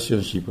a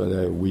relationship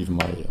with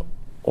my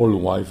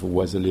old wife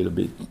was a little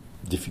bit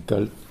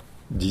difficult,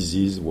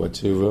 disease,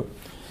 whatever.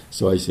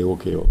 So I say,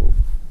 okay, I'll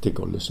take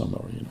all the summer,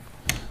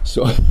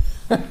 So,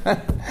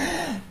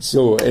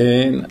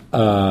 and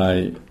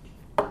I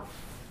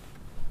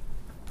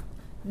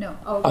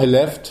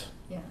left.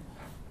 Yeah.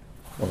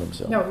 Oh, I'm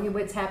sorry. No,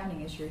 what's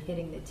happening is you're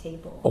hitting the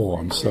table. Oh,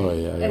 I'm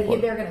sorry. They're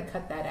going to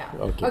cut that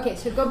out. Okay,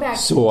 so go back.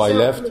 So I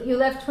left. You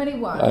left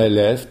 21. I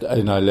left,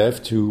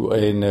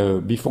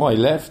 and before I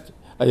left,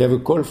 I have a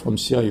call from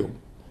Syria.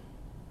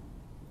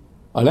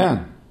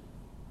 Alain,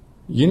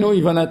 you know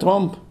Ivana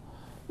Trump?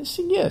 I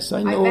said, yes,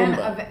 I know.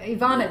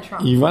 Ivana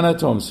Trump. Ivana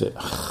Trump said,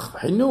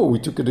 I know, we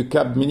took the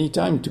cab many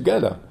times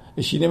together.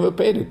 And she never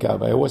paid the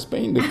cab. I was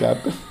paying the cab.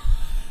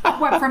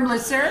 What, from Le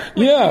Sur?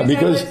 Yeah,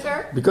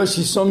 because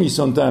she saw me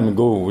some time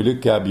ago with a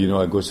cab,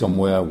 I go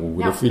somewhere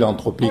with a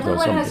philanthropic or something.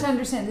 Everyone has to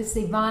understand, this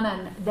is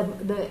Ivana,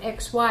 the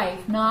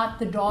ex-wife, not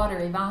the daughter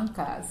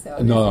Ivanka. So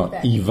no,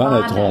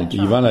 Ivana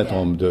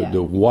Trump,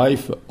 the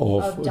wife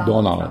of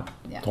Donald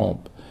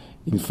Trump.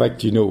 In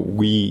fact,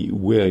 we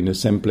were in the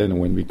same plane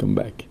when we come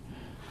back.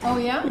 Oh,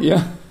 yeah?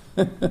 Yeah.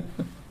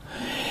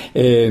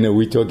 And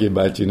we talk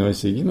about, I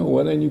say,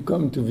 why don't you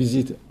come to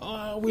visit?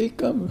 Oh, we'll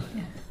come.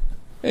 Yeah.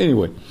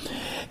 Anyway.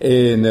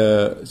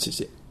 And she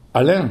said,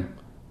 Alain,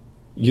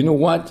 you know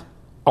what?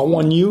 I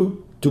want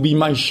you to be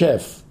my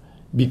chef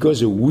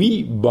because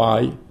we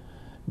buy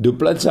the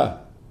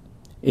plaza.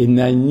 And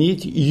I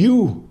need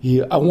you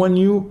here. I want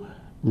you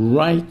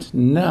right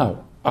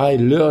now. I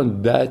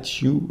learned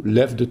that you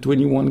left the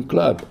 21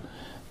 Club.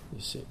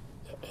 He said,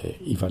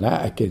 Ivana,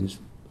 I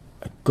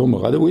come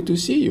right away to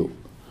see you.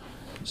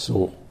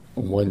 So I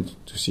went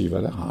to see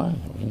Ivana. Hi.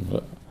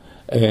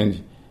 And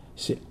he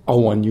said, I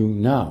want you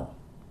now.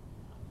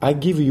 I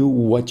give you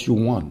what you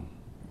want.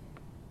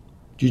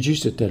 You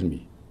just tell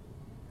me.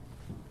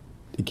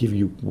 I give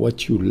you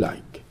what you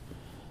like.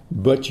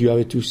 But you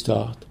have to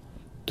start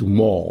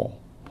tomorrow.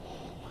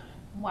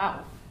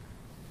 Wow.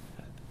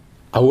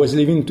 I was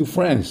leaving to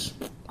France.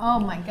 Oh,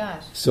 my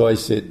gosh. So I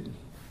said,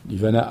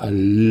 Ivana,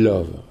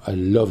 I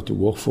love to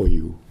work for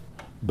you,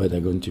 but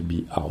I'm going to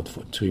be out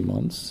for 3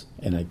 months,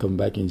 and I come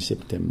back in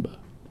September.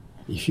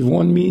 If you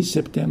want me in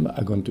September,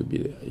 I'm going to be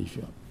there. If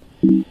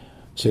you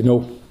say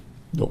no.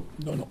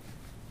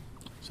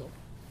 So,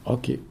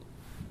 okay.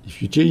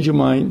 If you change your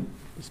mind,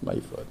 it's my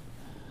fault.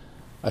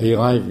 I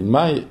arrive in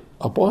my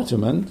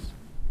apartment,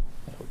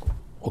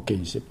 okay,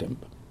 in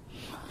September.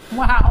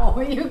 Wow,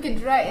 you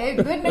could try a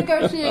good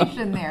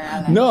negotiation there,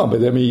 Alain. No,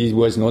 but it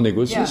was no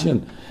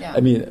negotiation. Yeah.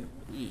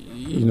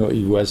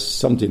 It was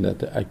something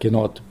that I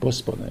cannot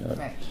postpone.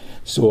 Right.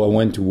 So I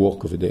went to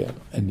work over there,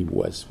 and it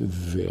was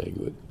very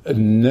good.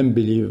 An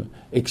unbelievable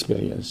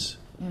experience.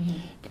 Mm-hmm.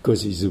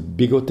 Because it's a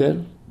big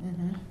hotel.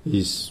 Mm-hmm.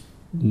 It's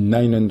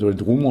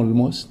 900 rooms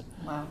almost.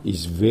 Wow.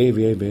 It's very,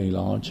 very, very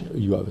large.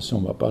 You have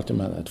some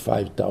apartment at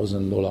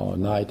 $5,000 a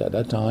night at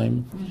that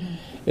time. Mm-hmm.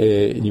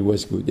 And it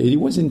was good. It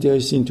was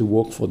interesting to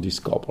work for this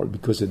couple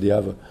because they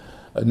have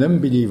an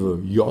unbelievable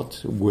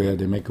yacht where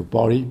they make a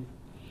party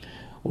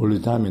all the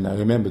time. And I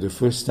remember the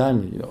first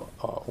time,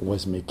 I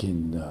was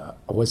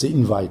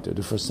invited.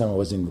 The first time I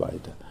was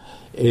invited.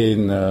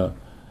 And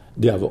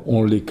they have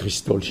only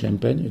Crystal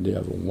champagne. They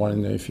have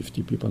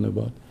 150 people on the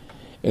boat.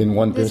 And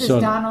one this person.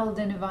 This is Donald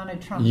and Ivana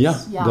Trump's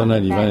yacht.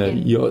 Donald Ivana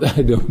yacht.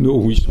 I don't know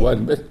which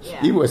one, but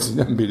it was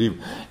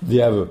unbelievable. They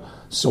have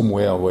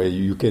somewhere where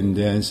you can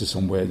dance,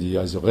 somewhere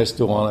there's a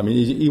restaurant.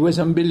 It was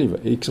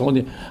unbelievable,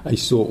 extraordinary. I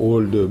saw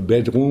all the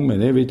bedroom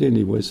and everything.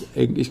 It was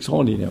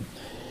extraordinary.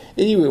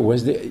 Anyway,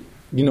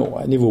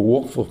 I never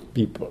worked for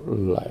people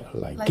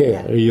like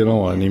care,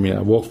 that.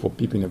 I work for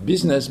people in a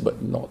business,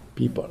 but not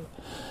people.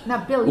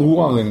 Not billions. Who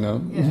are in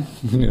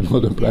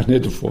another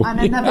planet for on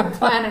another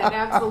planet,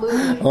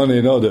 absolutely. On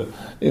another,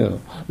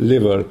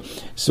 level.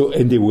 So,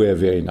 and they were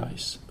very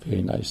nice.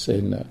 And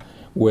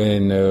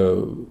when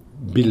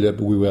built up,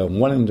 we were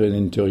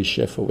 130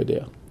 chefs over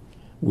there.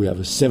 We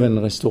have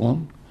 7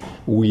 restaurants.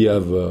 We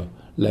have a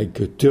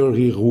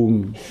 30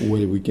 room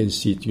where we can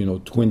sit,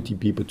 20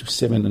 people to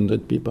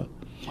 700 people.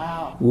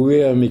 Wow. We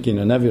were making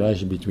an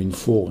average between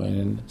 4,000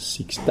 and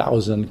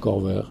 6,000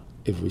 covers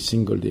every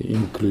single day,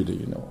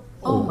 included,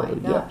 Oh my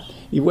gosh.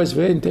 Yeah. It was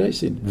very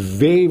interesting,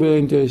 very, very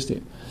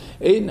interesting.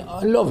 And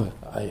I love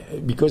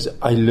it because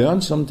I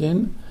learned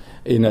something,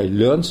 and I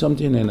learned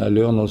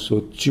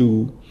also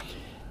to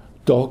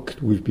talk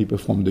with people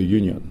from the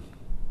union.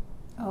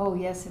 Oh,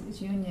 yes, it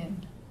was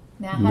union.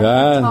 Now, how do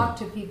you talk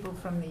to people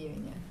from the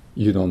union?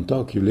 You don't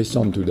talk, you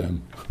listen to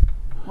them.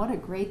 What a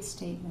great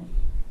statement.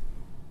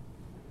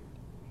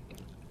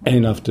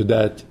 And after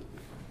that,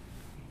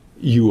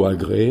 you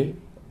agree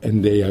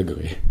and they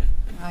agree.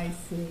 I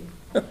see.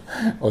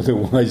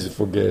 Otherwise,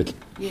 forget.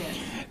 Yes.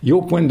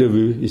 Your point of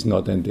view is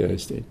not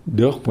interesting.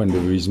 Their point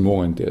of view is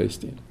more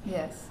interesting.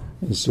 Yes.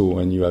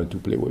 And you have to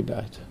play with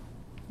that.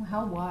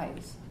 How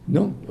wise.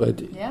 No,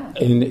 but Yeah.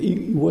 and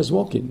it was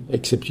working.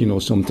 Except,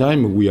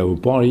 sometime we have a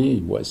party.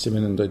 It was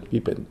 700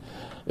 people.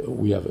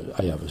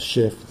 I have a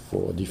chef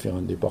for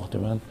different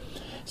departments.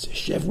 Say,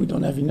 chef, we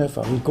don't have enough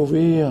haricots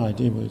verts. I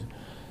think,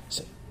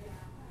 say,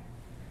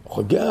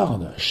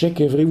 regarde, check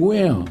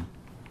everywhere.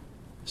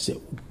 Say,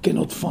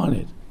 cannot find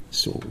it.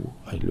 So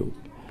I look,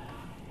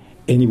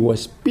 and it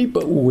was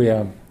people who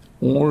were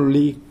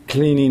only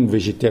cleaning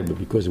vegetables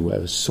because we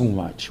have so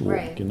much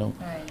work,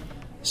 Right.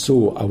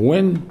 So I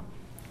went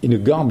in the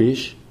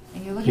garbage,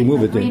 And you're looking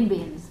for green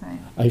beans, right?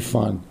 I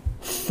found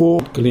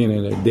 4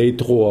 cleaning they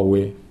throw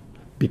away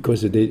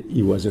because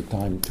it was a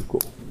time to go.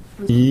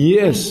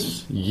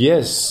 Yes,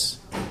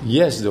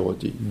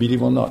 Dorothy,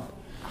 believe or not.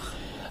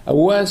 I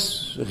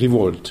was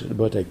revolted,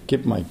 but I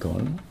kept my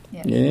calm,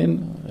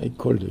 and I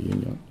called the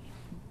union.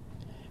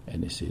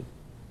 And they said,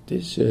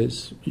 this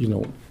is,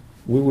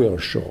 we were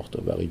short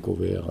of haricots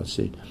verts. I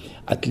said,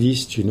 at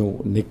least,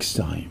 next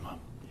time,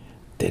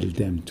 tell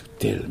them to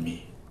tell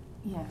me.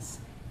 Yes.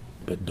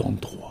 But don't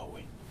throw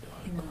away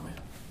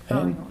the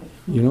No.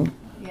 And,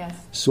 Yes.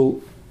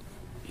 so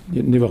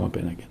it never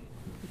happened again.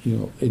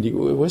 And it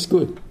was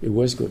good. It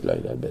was good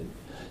like that. But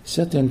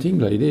certain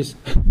things like this,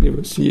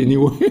 never see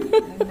anywhere.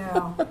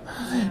 No.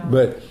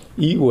 But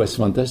it was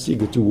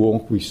fantastic to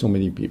work with so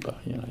many people.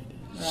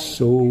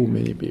 So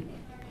many people.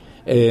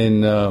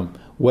 And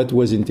what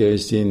was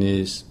interesting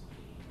is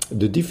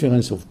the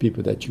difference of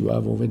people that you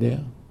have over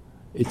there.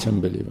 It's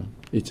unbelievable.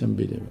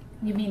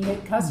 You mean the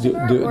customer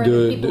or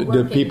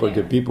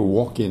the people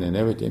working and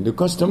everything. The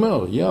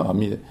customer,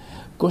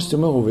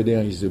 customer over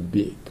there is a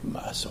big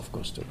mass of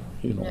customer.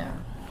 Yeah.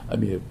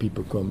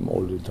 People come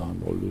all the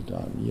time.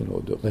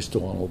 The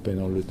restaurant open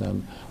all the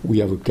time. We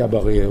have a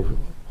cabaret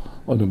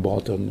on the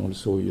bottom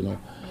also.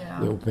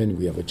 They open.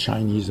 We have a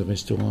Chinese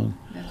restaurant.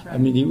 That's right.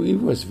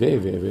 It was very,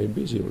 very, very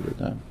busy all the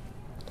time,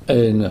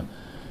 and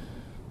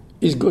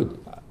it's good.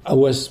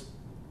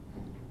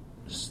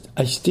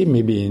 I stay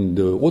maybe in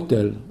the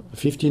hotel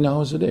 15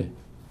 hours a day.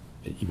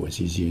 It was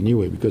easy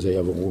anyway because I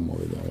have a room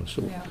over there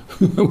also. Yeah.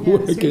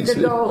 Where I So can you could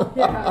sleep. go.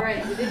 Yeah,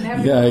 right. You didn't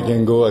have to I go.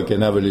 can go. I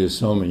can have a little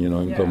summer,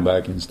 and come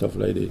back and stuff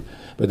like that.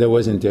 But I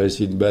was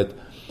interested. But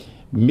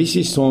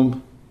Mrs.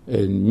 Trump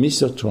and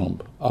Mr.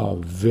 Trump are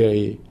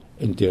very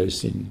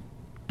interesting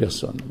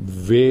person.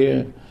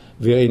 Very,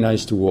 very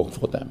nice to work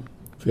for them.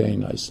 Very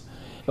nice.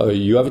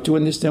 You have to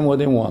understand what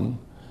they want,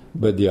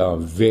 but they are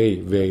very,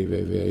 very,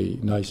 very, very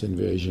nice and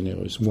very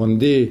generous. One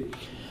day,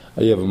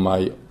 I have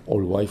my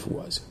old wife who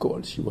was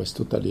cold. She was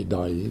totally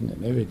dying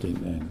and everything.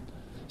 And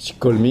she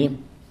called me.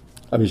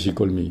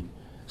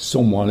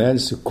 Someone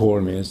else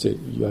called me and said,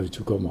 you have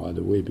to come right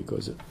away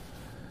because...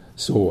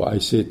 So I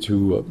said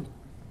to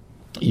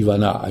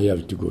Ivana, I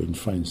have to go in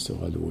France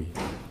right away.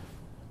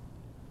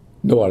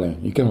 No, Alain,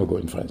 you cannot go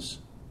in France.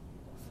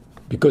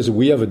 Because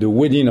we have the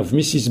wedding of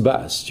Mrs.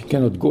 Bass. You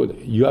cannot go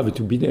there. You have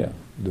to be there.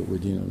 The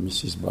wedding of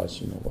Mrs.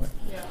 Bass, why.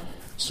 Yeah.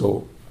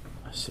 So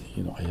I said,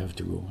 I have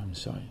to go. I'm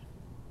sorry.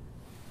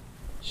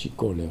 She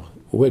called her.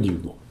 Where do you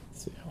go? I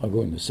said, I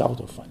go in the south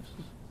of France.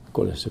 I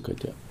call her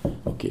secretary.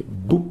 Okay,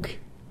 book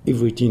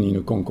everything in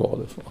a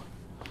Concorde for.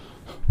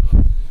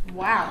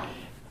 Wow.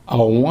 I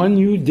want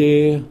you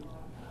there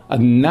at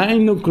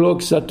 9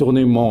 o'clock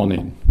Saturday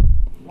morning.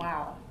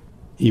 Wow.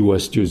 It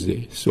was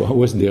Tuesday, so I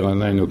was there at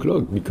 9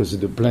 o'clock because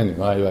the plane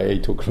arrived at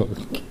 8 o'clock.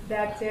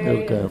 That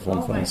day. Okay,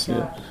 from France, my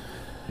yeah.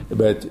 God.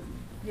 But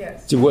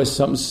Yes. there was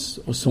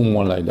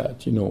someone like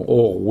that,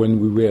 Or when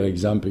we were,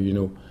 example,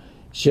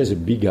 she has a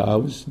big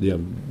house. They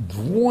have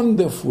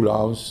wonderful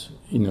house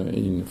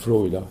in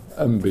Florida,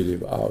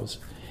 unbelievable house,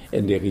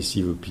 and they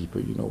receive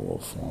people,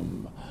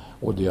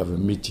 or they have a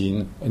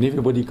meeting, and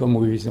everybody come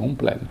with his own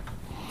plan.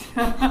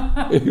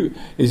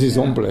 It's his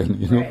own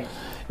plan, Right.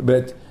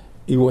 But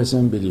it was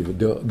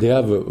unbelievable. They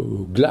have a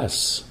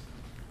glass,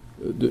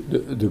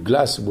 the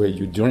glass where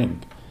you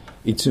drink.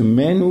 It's a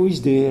man who is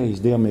there.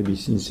 He's there maybe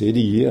since 80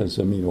 years.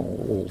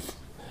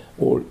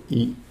 Or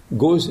he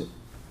goes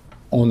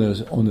on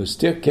a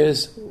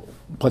staircase,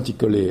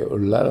 practically a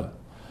ladder,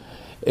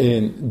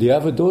 and they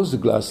have those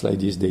glass like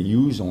this. They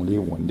use only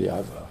when they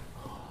have a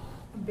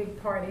Big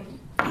party.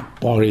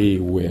 party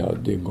where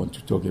they're going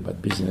to talk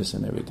about business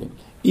and everything.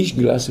 Each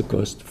glass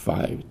costs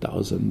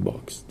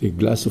 $5,000. The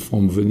glass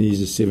from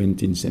Venice,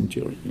 17th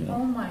century.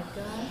 Oh my gosh.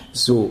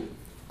 So,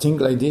 things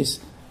like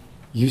this,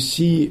 you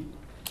see.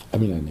 I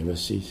never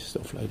see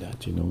stuff like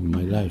that, in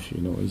my life.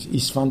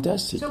 It's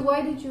fantastic. So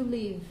why did you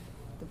leave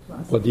the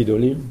Plaza? What did I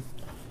leave?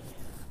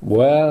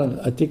 Well,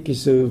 I think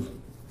it's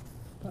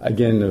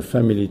again a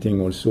family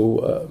thing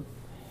also.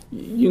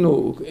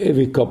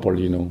 Every couple,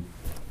 Yeah.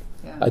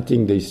 I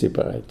think they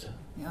separate.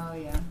 Oh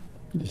yeah.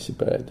 They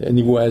separate. And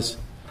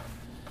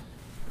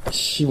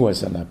she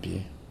wasn't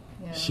happy.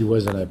 Yeah. She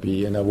wasn't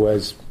happy, and I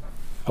was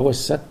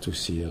sad to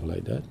see her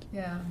like that.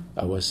 Yeah.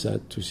 I was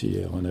sad to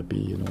see her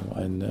unhappy,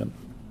 and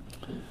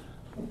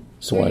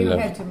So you I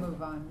left. had to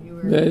move on. You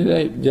were.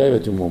 They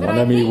had to move But on.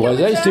 I mean,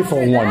 I stayed for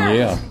 1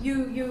 year.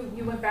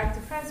 You went back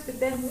to France, but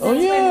then that's Oh,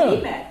 yeah. when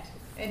we met,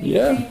 and you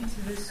Yeah. came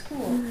to the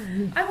school.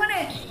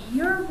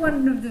 You're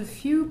one of the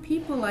few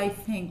people, I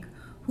think,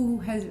 who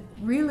has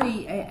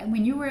really,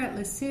 when you were at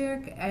Le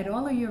Cirque, at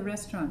all of your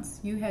restaurants,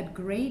 you had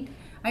great.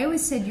 I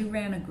always said you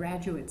ran a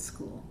graduate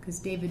school because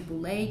David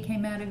Boulez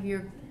came out of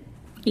your.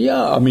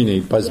 Yeah, I mean,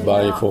 he passed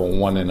by for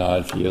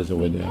 1.5 years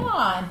over there.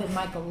 Yeah, but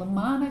Michael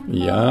LaMonaco.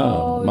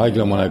 Yeah,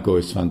 Michael LaMonaco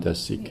is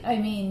fantastic. I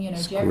mean,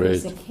 Jeffrey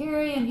great.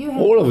 Zakarian. You had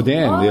All of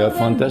them, all they are of them.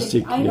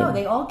 fantastic, I know, yeah.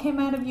 they all came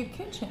out of your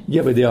kitchen.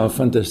 Yeah, but they are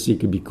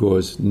fantastic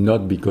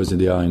not because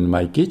they are in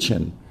my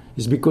kitchen.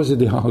 It's because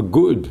they are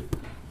good.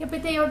 Yeah,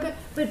 but they are good.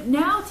 But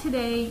now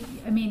today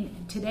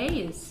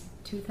is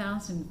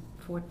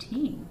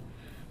 2014.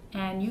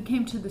 And you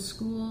came to the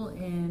school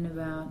in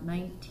about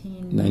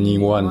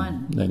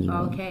 1991.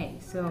 91. Okay,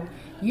 so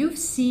you've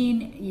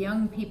seen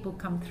young people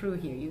come through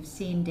here. You've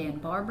seen Dan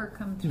Barber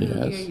come through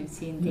Yes. here. You've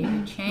seen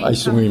David Chang. I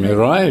saw him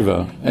arrive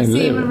and You've seen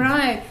leave. him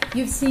arrive.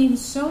 You've seen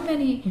so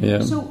many.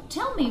 Yeah. So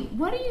tell me,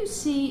 what do you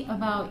see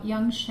about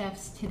young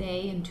chefs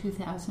today in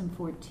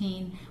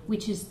 2014,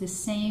 which is the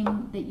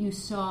same that you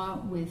saw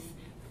with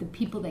the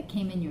people that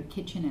came in your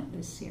kitchen at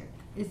Le Cirque?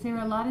 Is there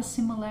a lot of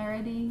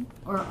similarity,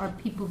 or are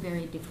people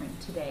very different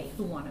today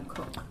who want to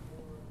cook?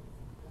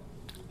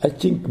 I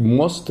think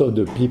most of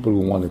the people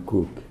who want to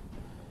cook,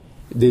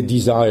 they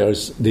desire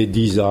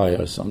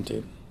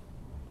something.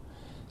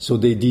 So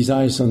they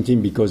desire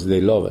something because they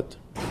love it.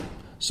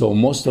 So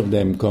most of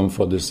them come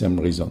for the same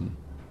reason.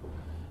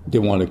 They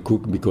want to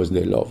cook because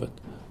they love it.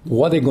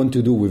 What they're going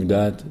to do with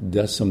that,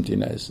 that's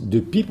something else.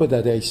 The people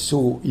that I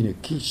saw in a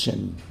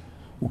kitchen,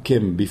 who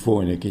came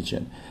before in the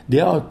kitchen,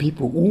 there are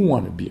people who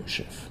want to be a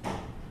chef.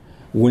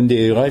 When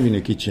they arrive in a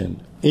kitchen,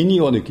 any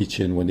other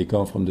kitchen, when they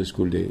come from the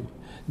school,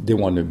 they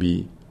want to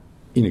be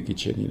in a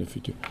kitchen in the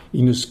future.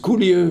 In a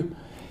school year,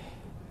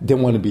 they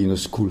want to be in a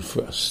school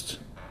first.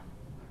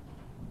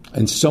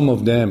 And some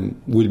of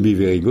them will be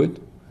very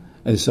good,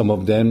 and some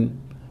of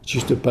them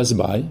just to pass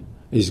by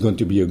is going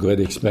to be a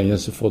great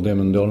experience for them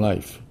in their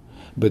life.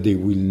 But they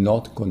will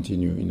not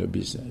continue in the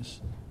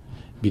business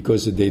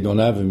because they don't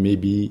have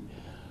maybe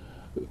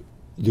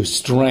the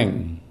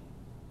strength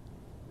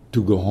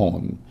to go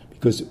on,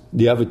 because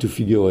they have to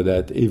figure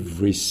that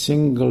every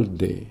single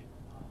day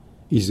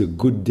is a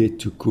good day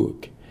to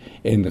cook.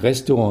 And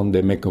restaurant,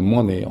 they make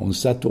money on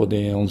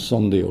Saturday and on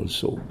Sunday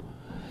also.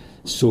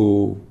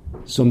 So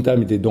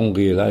sometimes they don't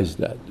realize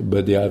that,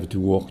 but they have to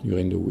work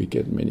during the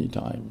weekend many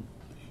times.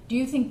 Do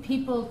you think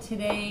people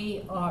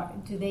today are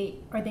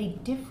they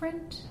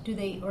different?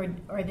 Or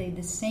are they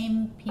the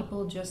same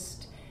people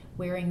just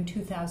wearing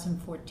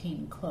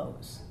 2014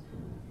 clothes?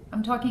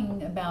 I'm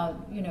talking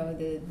about,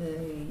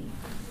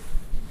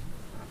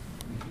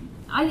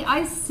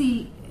 I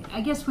see, I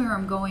guess where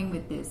I'm going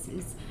with this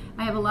is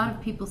I have a lot of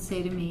people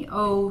say to me,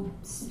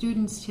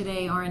 students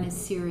today aren't as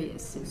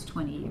serious as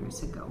 20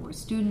 years ago, or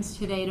students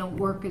today don't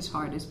work as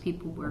hard as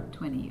people worked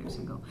 20 years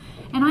ago.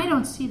 And I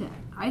don't see that.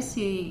 I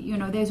see,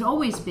 there's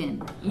always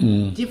been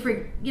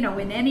different,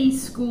 in any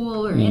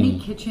school or any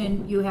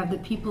kitchen, you have the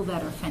people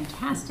that are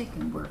fantastic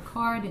and work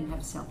hard and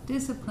have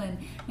self-discipline,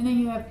 and then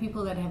you have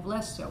people that have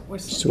less so, or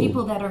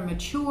people that are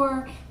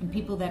mature and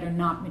people that are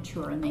not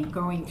mature, and they're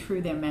going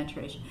through their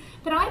maturation.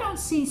 But I don't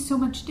see so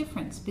much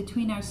difference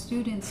between our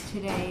students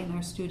today and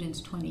our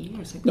students 20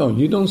 years ago. No,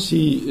 you don't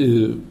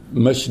see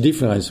much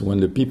difference when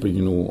the people,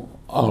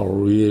 are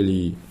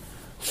really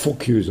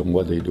focused on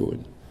what they're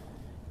doing.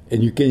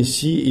 And you can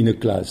see in a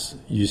class,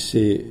 you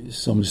say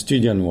some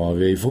students who are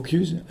very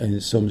focused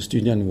and some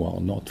students who are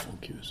not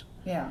focused.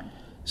 Yeah.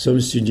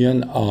 Some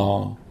students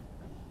are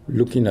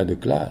looking at the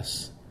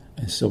class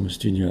and some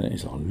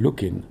students are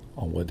looking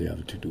on what they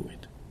have to do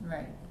with.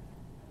 Right.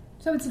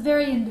 So it's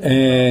very individual.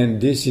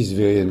 And this is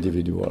very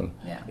individual.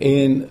 Yeah.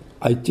 And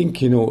I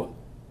think,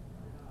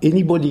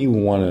 anybody who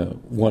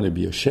wanna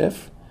be a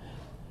chef,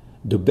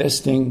 the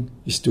best thing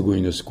is to go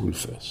in a school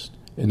first.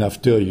 And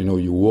after,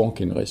 you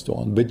work in a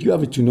restaurant. But you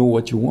have to know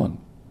what you want.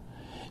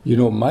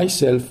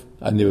 Myself,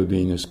 I've never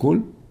been in a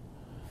school,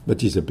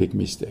 but it's a big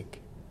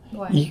mistake.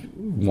 Why?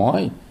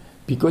 Why?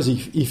 Because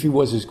if it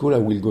was a school, I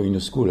will go in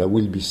a school. I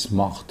will be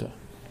smarter.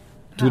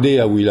 Today,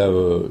 I will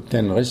have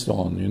 10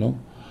 restaurants,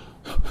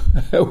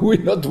 I will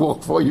not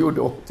work for you,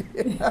 though.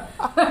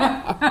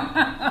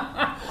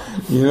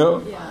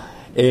 Yeah.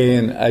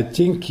 And I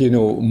think,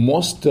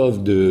 most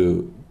of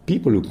the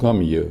people who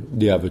come here,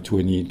 they have a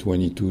 20,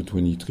 22,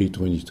 23,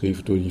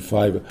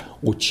 25,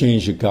 or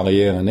change a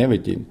career and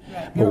everything.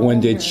 Right. But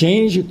when they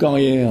change a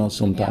career,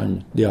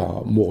 sometimes they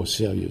are more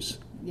serious.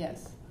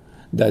 Yes.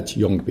 That's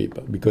young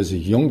people. Because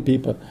young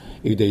people,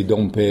 if they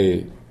don't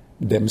pay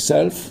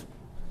themselves,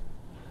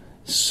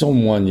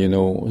 someone,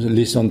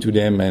 listen to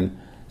them and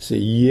say,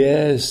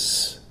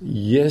 yes,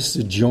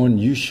 John,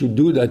 you should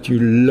do that.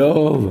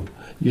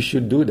 You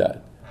should do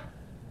that.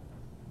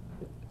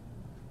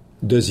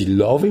 Does he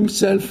love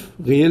himself,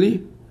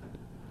 really?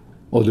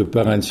 Or the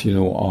parents,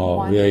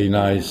 are very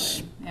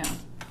nice? Yeah.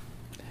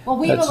 Well,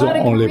 we have That's a lot the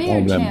of only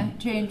career problem.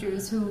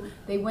 changers who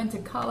they went to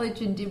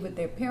college and did what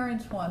their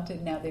parents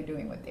wanted. Now they're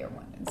doing what they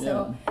wanted.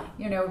 So,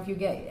 if you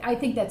get, I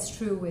think that's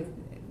true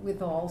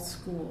with all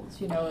schools.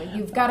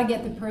 You've got to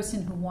get the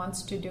person who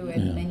wants to do it,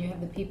 and then you have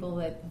the people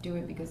that do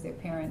it because their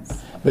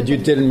parents. But you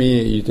tell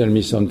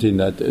me something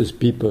that as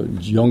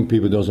young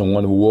people doesn't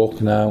want to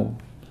work now.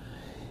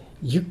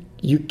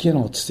 You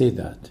cannot say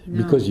that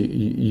because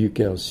you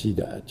cannot see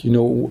that.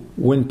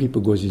 When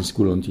people goes in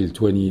school until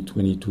 20,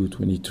 22,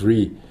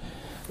 23,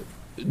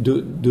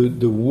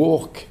 the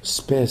work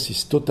space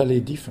is totally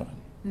different.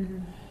 Mm-hmm.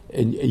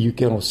 And you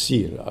cannot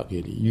see it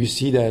really. You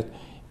see that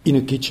in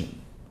a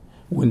kitchen.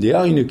 When they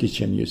are in a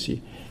kitchen, you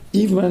see.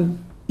 Even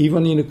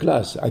in a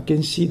class, I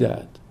can see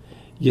that.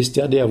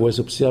 Yesterday I was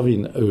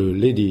observing a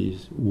lady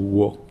who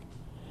worked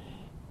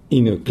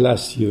in a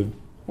class here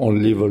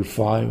on level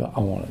 5. I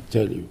want to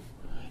tell you.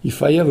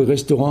 If I have a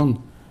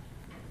restaurant,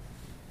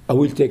 I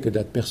will take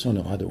that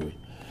person right away.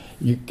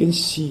 You can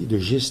see the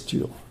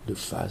gesture, the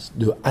face,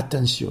 the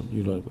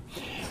attention,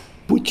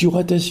 Put your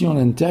attention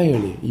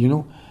entirely,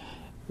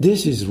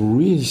 This is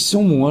really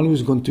someone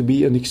who's going to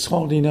be an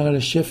extraordinary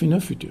chef in the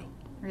future.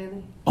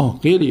 Really? Oh,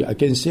 really? I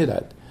can say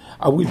that.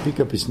 I will pick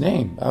up his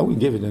name. I will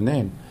give it a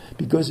name.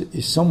 Because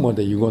it's someone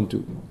that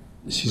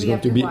she's going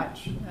to be...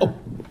 Watch. Oh,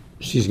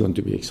 she's going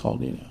to be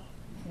extraordinary.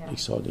 Yeah.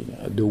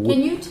 Extraordinary.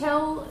 Can you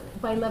tell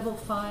by level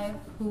 5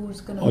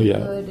 who's going to be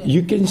good?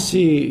 You can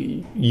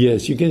see,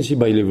 you can see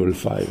by level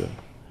 5.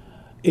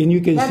 And you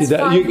can see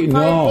that...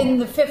 Five in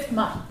the 5th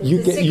month.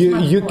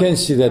 You can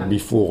see that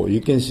before.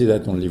 You can see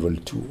that on level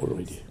 2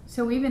 already.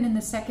 So even in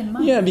the 2nd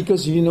month? Yeah,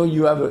 because,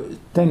 you have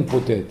 10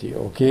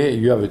 potato, okay?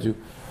 You have to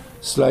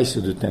slice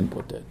the 10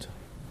 potato.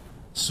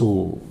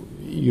 So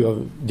you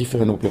have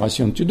different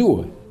operations to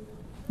do.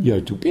 You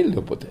have to peel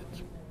the potato.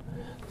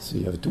 So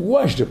you have to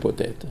wash the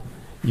potato.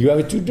 You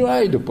have to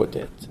dry the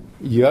potato.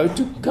 You have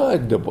to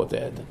cut the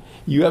potato.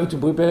 You have to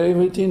prepare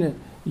everything.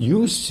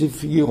 You see,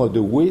 figure out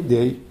the way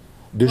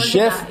the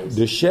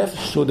chef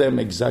show them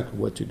exactly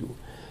what to do.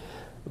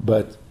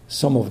 But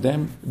some of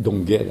them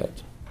don't get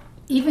it.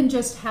 Even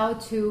just how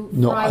to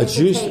fry the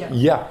potato.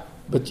 Yeah,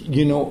 but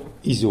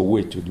is a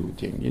way to do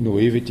things.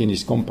 Everything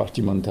is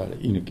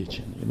compartmental in the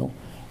kitchen.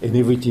 And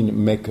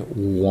everything make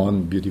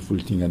one beautiful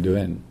thing at the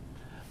end.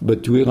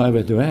 But to arrive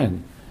at the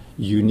end,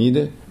 you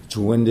need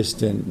to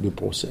understand the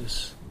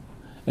process.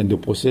 And the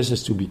process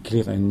has to be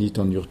clear and neat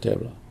on your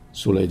table.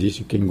 So like this,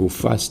 you can go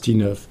fast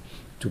enough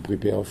to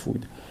prepare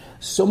food.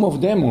 Some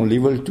of them on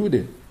level 2,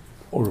 they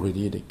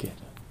get it.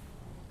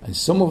 And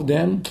some of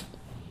them,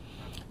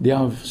 they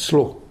are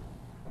slow.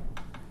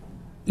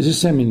 It's the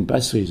same in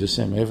pastry, it's the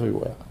same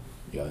everywhere.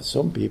 You have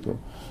some people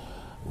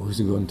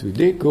who's going to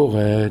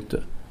decorate,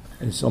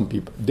 and some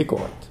people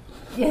decorate.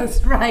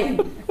 Yes, right.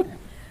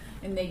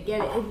 And they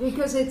get it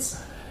because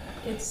it's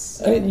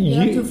you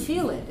have to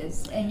feel it.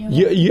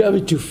 You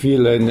have to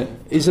feel, and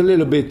it's a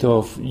little bit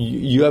of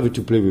you have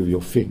to play with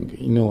your finger.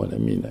 You know what I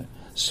mean?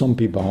 Some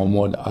people are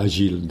more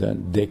agile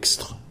than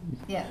dextre,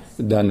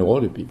 than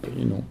other people.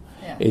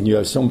 Yeah. And you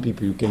have some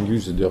people who can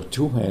use their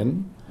 2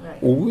 hands. Right.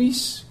 Who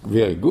is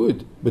very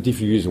good, but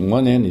if you use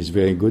one hand, it's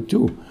very good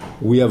too.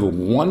 We have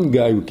one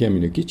guy who came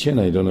in the kitchen,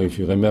 I don't know if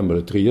you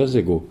remember, 3 years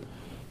ago.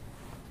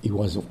 He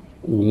was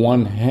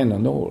one hand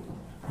and all.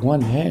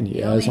 One hand, he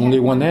has only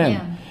one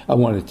hand. I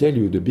want to tell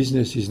you, the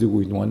business he's doing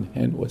with one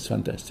hand was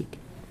fantastic.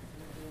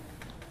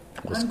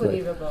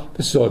 Unbelievable.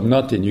 Great. So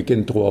nothing, you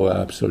can throw away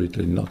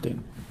absolutely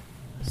nothing.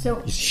 So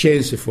it's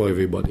chance for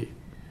everybody.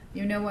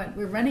 You know what,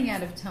 we're running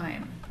out of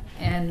time.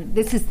 And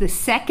this is the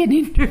 2nd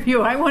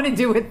interview. I want to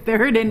do a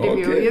 3rd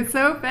interview. Okay. It's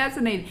so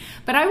fascinating.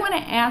 But I want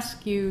to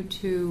ask you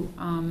to,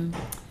 on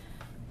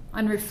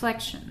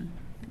reflection,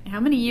 how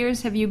many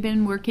years have you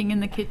been working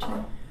in the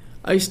kitchen?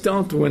 I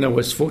started when I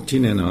was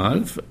 14 and a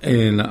half,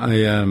 and I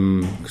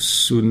am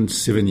soon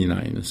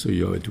 79, so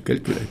you have to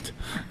calculate.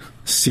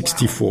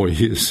 64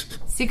 years.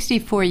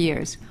 64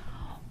 years.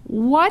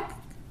 What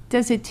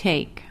does it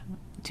take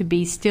to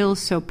be still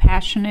so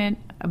passionate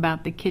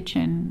about the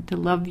kitchen, to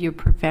love your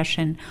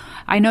profession?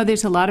 I know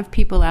there's a lot of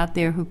people out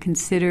there who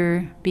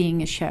consider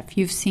being a chef.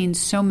 You've seen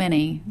so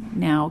many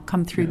now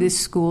come through this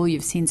school.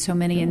 You've seen so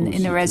many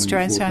in the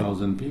restaurants.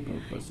 24,000 people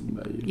passing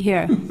by you.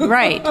 Yeah,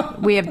 right.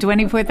 We have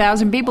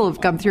 24,000 people who've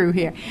come through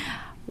here.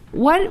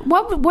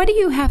 What do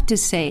you have to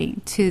say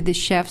to the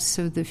chefs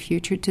of the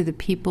future, to the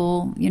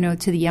people,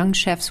 to the young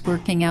chefs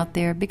working out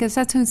there? Because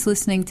that's who's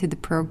listening to the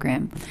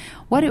program.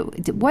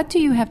 What do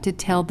you have to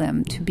tell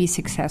them to be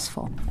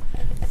successful?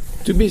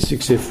 To be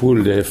successful,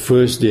 they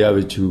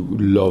have to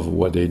love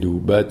what they do,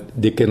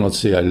 but they cannot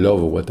say, I love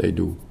what I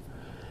do.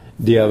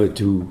 They have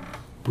to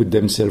put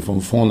themselves in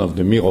front of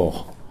the mirror,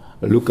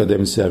 look at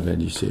themselves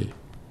and you say,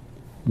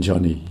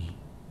 Johnny,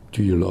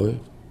 do you love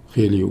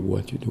really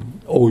what you do?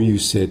 Or you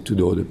said to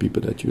the other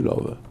people that you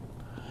love her.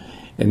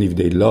 And if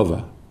they love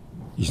her,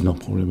 it's no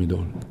problem at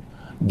all.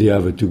 They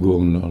have to go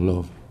on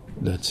love.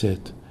 That's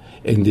it.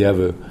 And they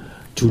have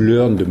to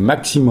learn the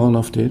maximum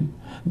of them.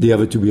 They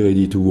have to be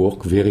ready to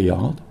work very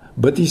hard.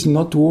 But it's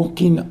not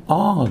working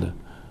hard.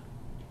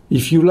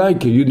 If you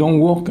like, you don't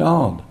work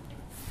hard.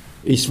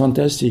 It's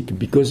fantastic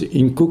because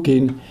in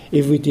cooking,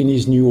 everything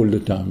is new all the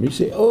time. You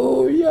say,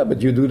 oh, yeah,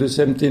 but you do the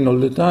same thing all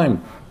the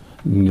time.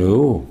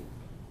 No.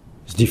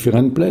 It's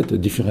different plate, a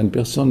different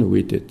person who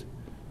eat it.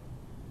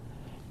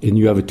 And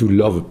you have to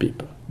love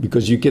people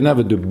because you can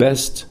have the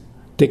best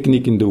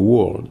technique in the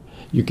world.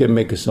 You can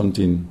make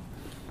something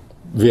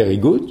very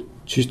good,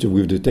 just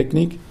with the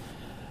technique.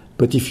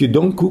 But if you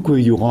don't cook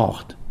with your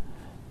heart,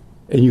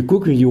 and you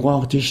cook with your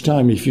heart each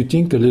time, if you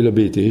think a little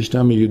bit, each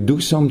time you do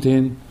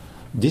something,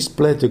 this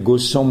plate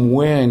goes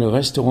somewhere in a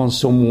restaurant,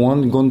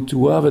 someone going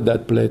to have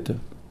that plate.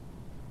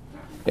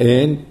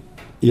 And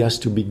it has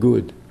to be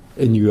good.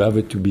 And you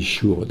have to be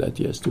sure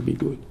that it has to be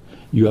good.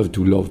 You have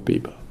to love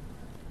people.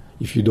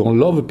 If you don't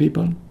love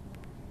people,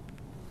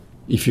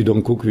 if you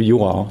don't cook with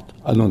your heart,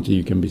 I don't think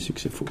you can be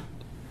successful.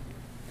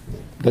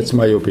 That's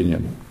my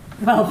opinion.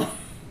 Well,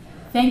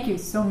 thank you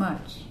so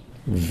much.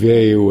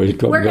 Very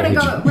welcome. We're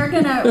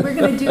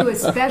gonna do a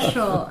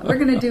special. We're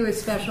gonna do a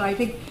special. I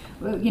think,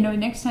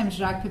 next time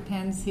Jacques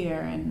Pepin's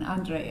here and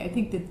Andre, I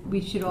think that we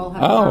should all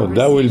have. Oh,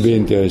 that will be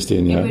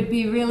interesting. Yeah, it would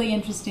be really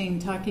interesting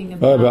talking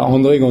about. But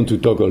Andre going to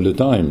talk all the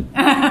time.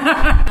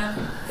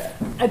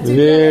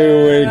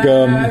 Very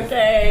welcome.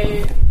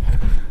 Okay.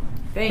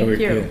 Thank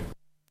you.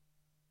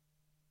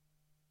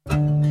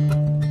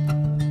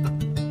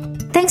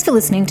 Thanks for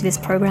listening to this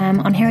program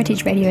on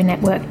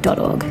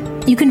heritageradionetwork.org.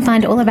 You can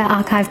find all of our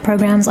archive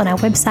programs on our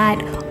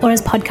website or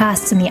as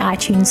podcasts in the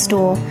iTunes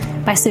store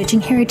by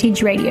searching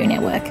Heritage Radio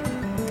Network.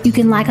 You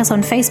can like us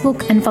on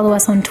Facebook and follow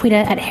us on Twitter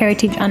at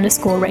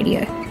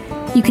heritage_radio.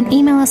 You can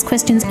email us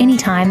questions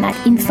anytime at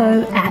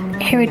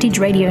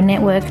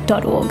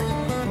info@heritageradionetwork.org.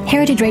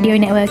 Heritage Radio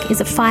Network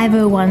is a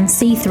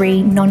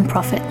 501c3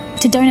 non-profit.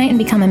 To donate and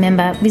become a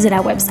member, visit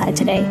our website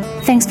today.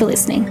 Thanks for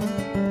listening.